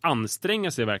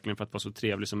anstränga sig verkligen för att vara så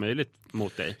trevlig som möjligt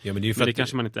mot dig. Ja, men det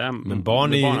kanske man inte är. Men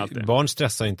barn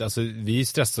stressar inte, alltså vi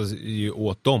stressar ju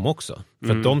åt dem också.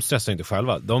 För att de stressar inte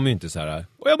själva. De är ju inte så här,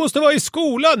 jag måste vara i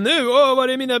skolan nu, var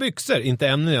är mina byxor? Inte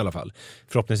ännu i alla fall.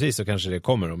 Förhoppningsvis så kanske det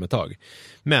kommer om ett tag.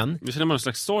 Men vi känner man en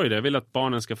slags sorg där. Jag vill att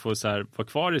barnen ska få så här, vara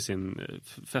kvar i sin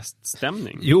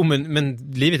feststämning. Jo, men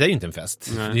livet är ju inte en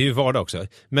fest. Nej. Det är ju vardag också.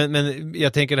 Men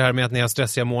jag tänker det här med att ni har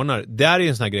stressiga månader. Det är ju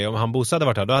en sån här grej. Om han Bosse hade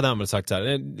varit här, då hade han väl sagt så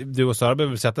här, du och Sara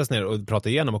behöver sätta sig ner och prata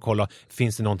igenom och kolla,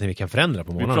 finns det någonting vi kan förändra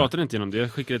på månaderna? Vi pratade inte igenom det.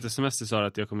 Jag skickade ett sms till Sara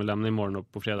att jag kommer lämna imorgon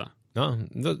och på fredag. Ja,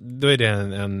 då är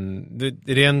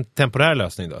det en temporär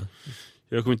lösning då?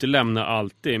 Jag kommer inte lämna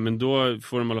alltid, men då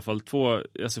får de i alla fall 2,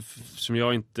 alltså, som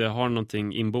jag inte har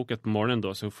någonting inbokat på morgonen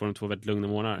då, så får de 2 väldigt lugna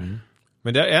månader.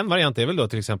 Men det är en variant är väl då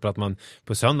till exempel att man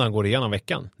på söndagen går igenom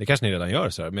veckan. Det kanske ni redan gör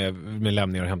så här, med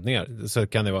lämningar och hämtningar. Så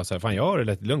kan det vara så här, fan jag har det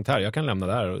lite lugnt här, jag kan lämna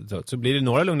där. Och så blir det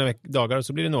några lugna dagar och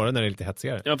så blir det några när det är lite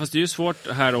hetsigare. Ja, fast det är ju svårt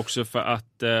här också för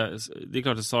att det är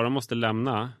klart att Sara måste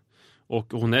lämna. Och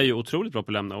hon är ju otroligt bra på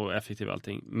att lämna och effektiv och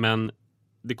allting. Men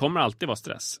det kommer alltid vara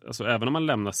stress. Alltså även om man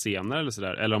lämnar senare eller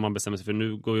sådär. Eller om man bestämmer sig för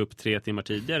nu går vi upp 3 timmar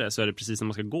tidigare. Så är det precis när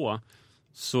man ska gå.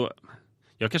 Så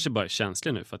jag kanske bara är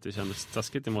känslig nu för att det kändes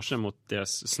taskigt i morse mot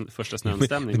deras första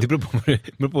snöstämning. Det beror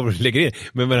på vad du lägger in.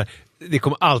 Men det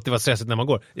kommer alltid vara stressigt när man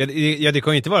går. Det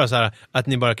kan ju inte vara så här att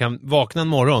ni bara kan vakna en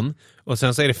morgon och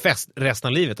sen så är det fest resten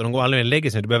av livet och de går aldrig och lägger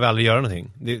sig. Du behöver aldrig göra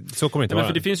någonting. Så kommer det inte vara.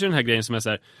 För det finns ju den här grejen som är så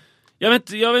här,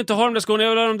 jag vill inte ha de där skorna, jag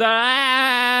vill ha de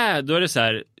där. Då är det så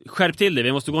här, skärp till dig,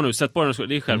 vi måste gå nu, sätt på de skorna.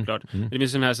 Det är självklart. Det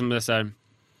finns den här som är så här,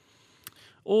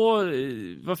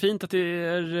 vad fint att det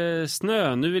är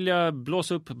snö, nu vill jag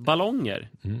blåsa upp ballonger.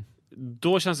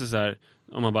 Då känns det så här,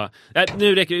 om man bara,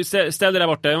 nu räcker, ställ dig där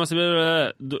borta, jag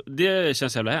måste, det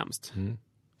känns jävla hemskt.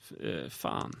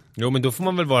 Fan. Jo, men då får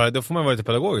man vara lite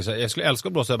pedagogisk. Jag skulle älska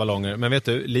att blåsa ballonger, men vet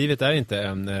du, livet är inte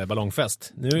en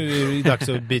ballongfest. Nu är det dags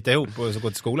att bita ihop och gå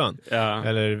till skolan.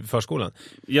 Eller förskolan.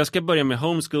 Jag ska börja med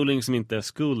homeschooling som inte är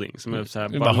schooling, som är så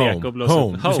här, bara leka och blåsa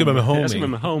home. Du ska börja med homing. Jag ska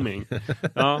börja med homing.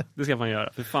 Ja, det ska man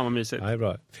göra. För fan vad mysigt. Ja,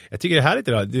 bra. Jag tycker det är härligt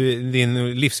idag.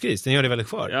 Din livskris, den gör dig väldigt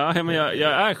skör. Ja, men jag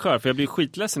är skör, för jag blir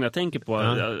skitledsen när jag tänker på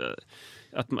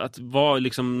att vara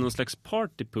liksom någon slags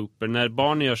partypooper när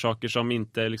barn gör saker som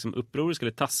inte är liksom upproriska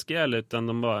eller taskiga, eller utan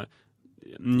de bara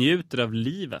njuter av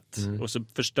livet och så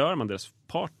förstör man deras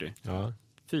party. Ja.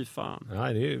 Fy fan.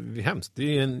 Ja, det är hemskt.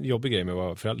 Det är en jobbig grej med att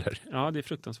vara förälder. Ja, det är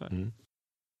fruktansvärt.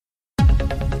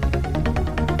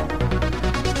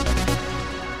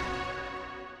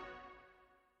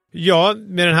 Ja,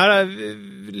 med den här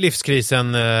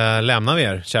livskrisen lämnar vi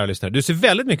er, kära lyssnare. Du ser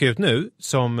väldigt mycket ut nu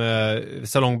som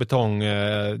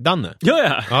salongbetong-Danne.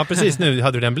 Ja, precis, nu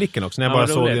hade du den blicken också när jag bara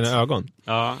såg dina ögon.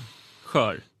 Ja,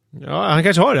 skör. Ja, han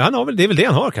kanske har det. Det är väl det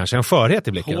han har kanske, en skörhet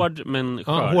i blicken. Hård men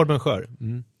skör. Ja, hård men skör.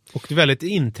 Och det är väldigt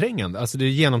inträngande, alltså det är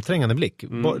genomträngande blick.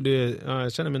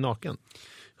 Jag känner mig naken.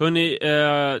 Hörrni,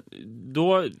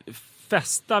 då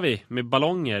festar vi med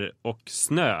ballonger och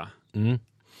snö.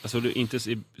 Alltså inte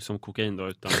som kokain då,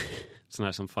 utan sån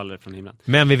här som faller från himlen.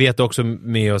 Men vi vet också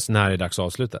med oss när det är dags att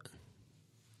avsluta.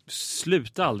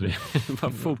 Sluta aldrig.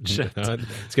 Bara fortsätt.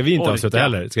 Ska vi inte avsluta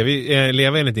heller? Ska vi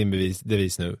leva enligt din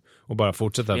devis nu och bara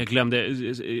fortsätta?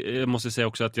 Jag måste säga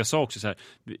också att jag sa också så här,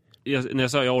 när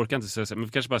jag sa jag orkar inte säga så här, men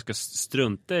vi kanske bara ska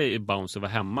strunta i bounce och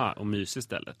vara hemma och mysa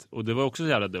istället. Och det var också så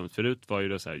jävla dumt. Förut var ju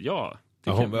det så här,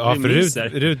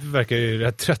 för Rut verkar ju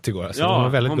rätt trött igår. Alltså.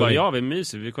 Ja, hon bara, vi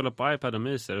myser, vi kollar på iPad och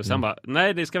myser. Och sen bara,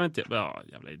 nej det ska vi inte. Ja,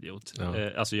 jävla idiot.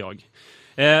 Alltså jag.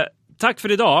 Tack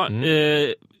för idag.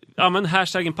 Använd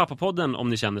hashtaggen pappapodden om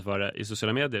ni känner för det i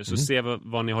sociala medier. Så se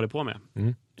vad ni håller på med.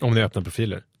 Om ni öppnar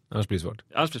profiler. Annars blir det svårt.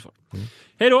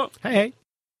 Hej då! Hej!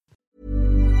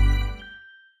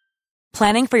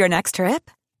 Planning for your next trip?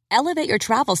 Elevate your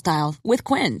travel style with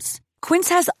Quince.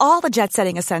 Quince has all the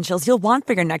jet-setting essentials you'll want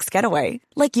for your next getaway.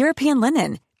 Like European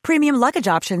linen, premium luggage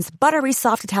options, buttery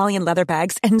soft Italian leather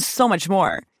bags, and so much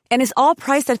more. And is all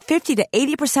priced at 50 to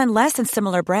 80% less than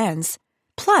similar brands.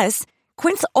 Plus,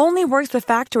 Quince only works with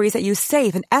factories that use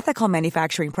safe and ethical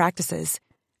manufacturing practices.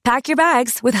 Pack your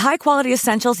bags with high-quality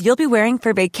essentials you'll be wearing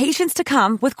for vacations to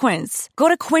come with Quince. Go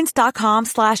to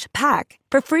quince.com/pack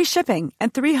for free shipping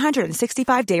and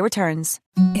 365-day returns.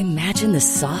 Imagine the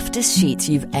softest sheets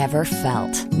you've ever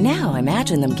felt. Now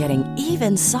imagine them getting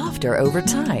even softer over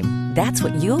time. That's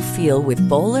what you'll feel with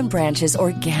Boll & Branch's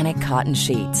organic cotton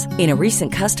sheets. In a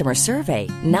recent customer survey,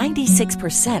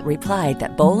 96% replied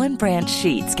that Boll & Branch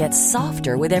sheets get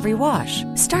softer with every wash.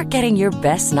 Start getting your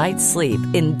best night's sleep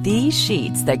in these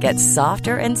sheets that get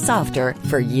softer and softer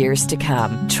for years to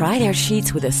come. Try their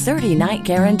sheets with a 30-night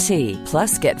guarantee.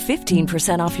 Plus, get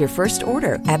 15% off your first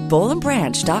order at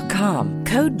bollandbranch.com.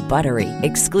 Code BUTTERY.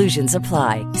 Exclusions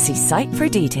apply. See site for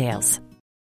details.